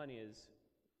things. One is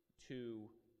to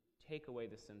take away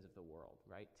the sins of the world,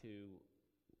 right? To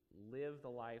live the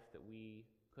life that we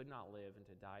could not live and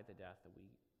to die the death that we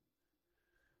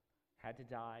had to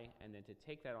die, and then to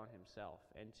take that on himself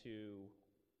and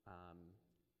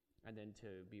then to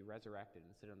be resurrected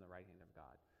and sit on the right hand of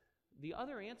God. The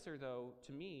other answer, though,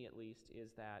 to me at least,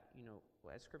 is that,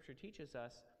 as Scripture teaches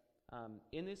us,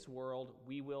 in this world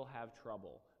we will have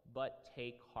trouble, but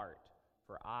take heart,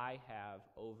 for I have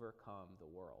overcome the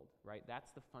world, right?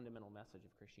 That's the fundamental message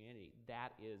of Christianity.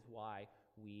 That is why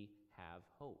we have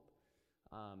hope.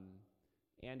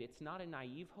 And it's not a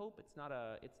naive hope. It's not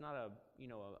a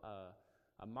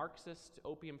Marxist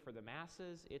opium for the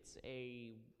masses. It's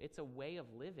a way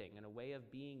of living and a way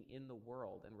of being in the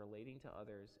world and relating to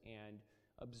others and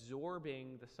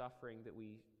absorbing the suffering that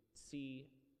we see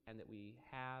and that we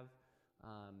have,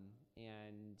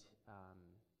 and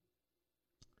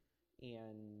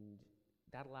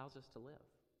that allows us to live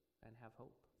and have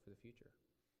hope for the future.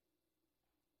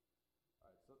 All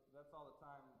right, so that's all the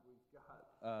time we've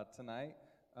got tonight.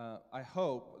 I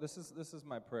hope, this is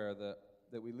my prayer,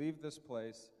 that we leave this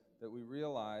place, that we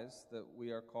realize that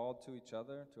we are called to each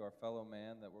other, to our fellow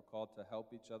man, that we're called to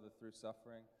help each other through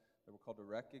suffering, that we're called to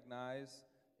recognize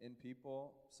in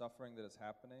people suffering that is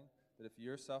happening, that if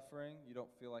you're suffering, you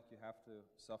don't feel like you have to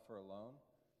suffer alone,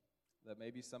 that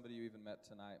maybe somebody you even met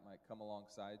tonight might come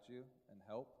alongside you and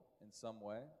help in some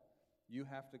way. You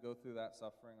have to go through that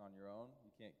suffering on your own.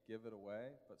 You can't give it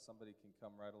away, but somebody can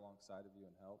come right alongside of you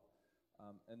and help.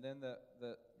 And then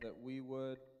that we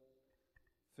would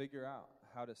figure out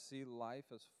how to see life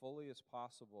as fully as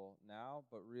possible now,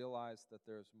 but realize that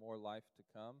there's more life to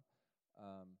come.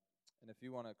 And if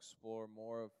you want to explore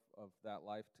more of that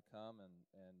life to come and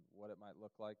what it might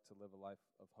look like to live a life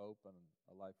of hope and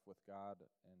a life with God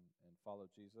and follow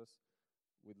Jesus,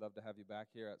 we'd love to have you back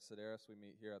here at Sedaris. We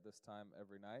meet here at this time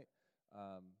every night.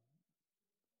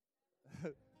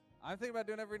 I'm thinking about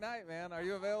doing every night, man. Are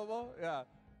you available? Yeah.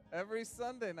 Every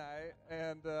Sunday night,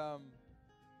 and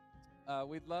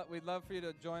we'd love for you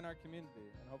to join our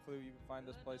community, and hopefully you can find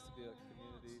this place to be a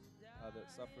community that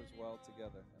suffers well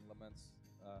together and laments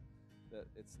that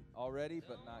it's already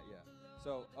but not yet.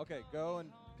 So, okay, go in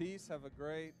peace. Have a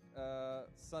great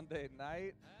Sunday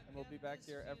night, and we'll be back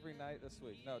here every night this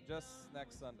week. No, just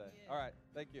next Sunday. All right,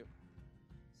 thank you.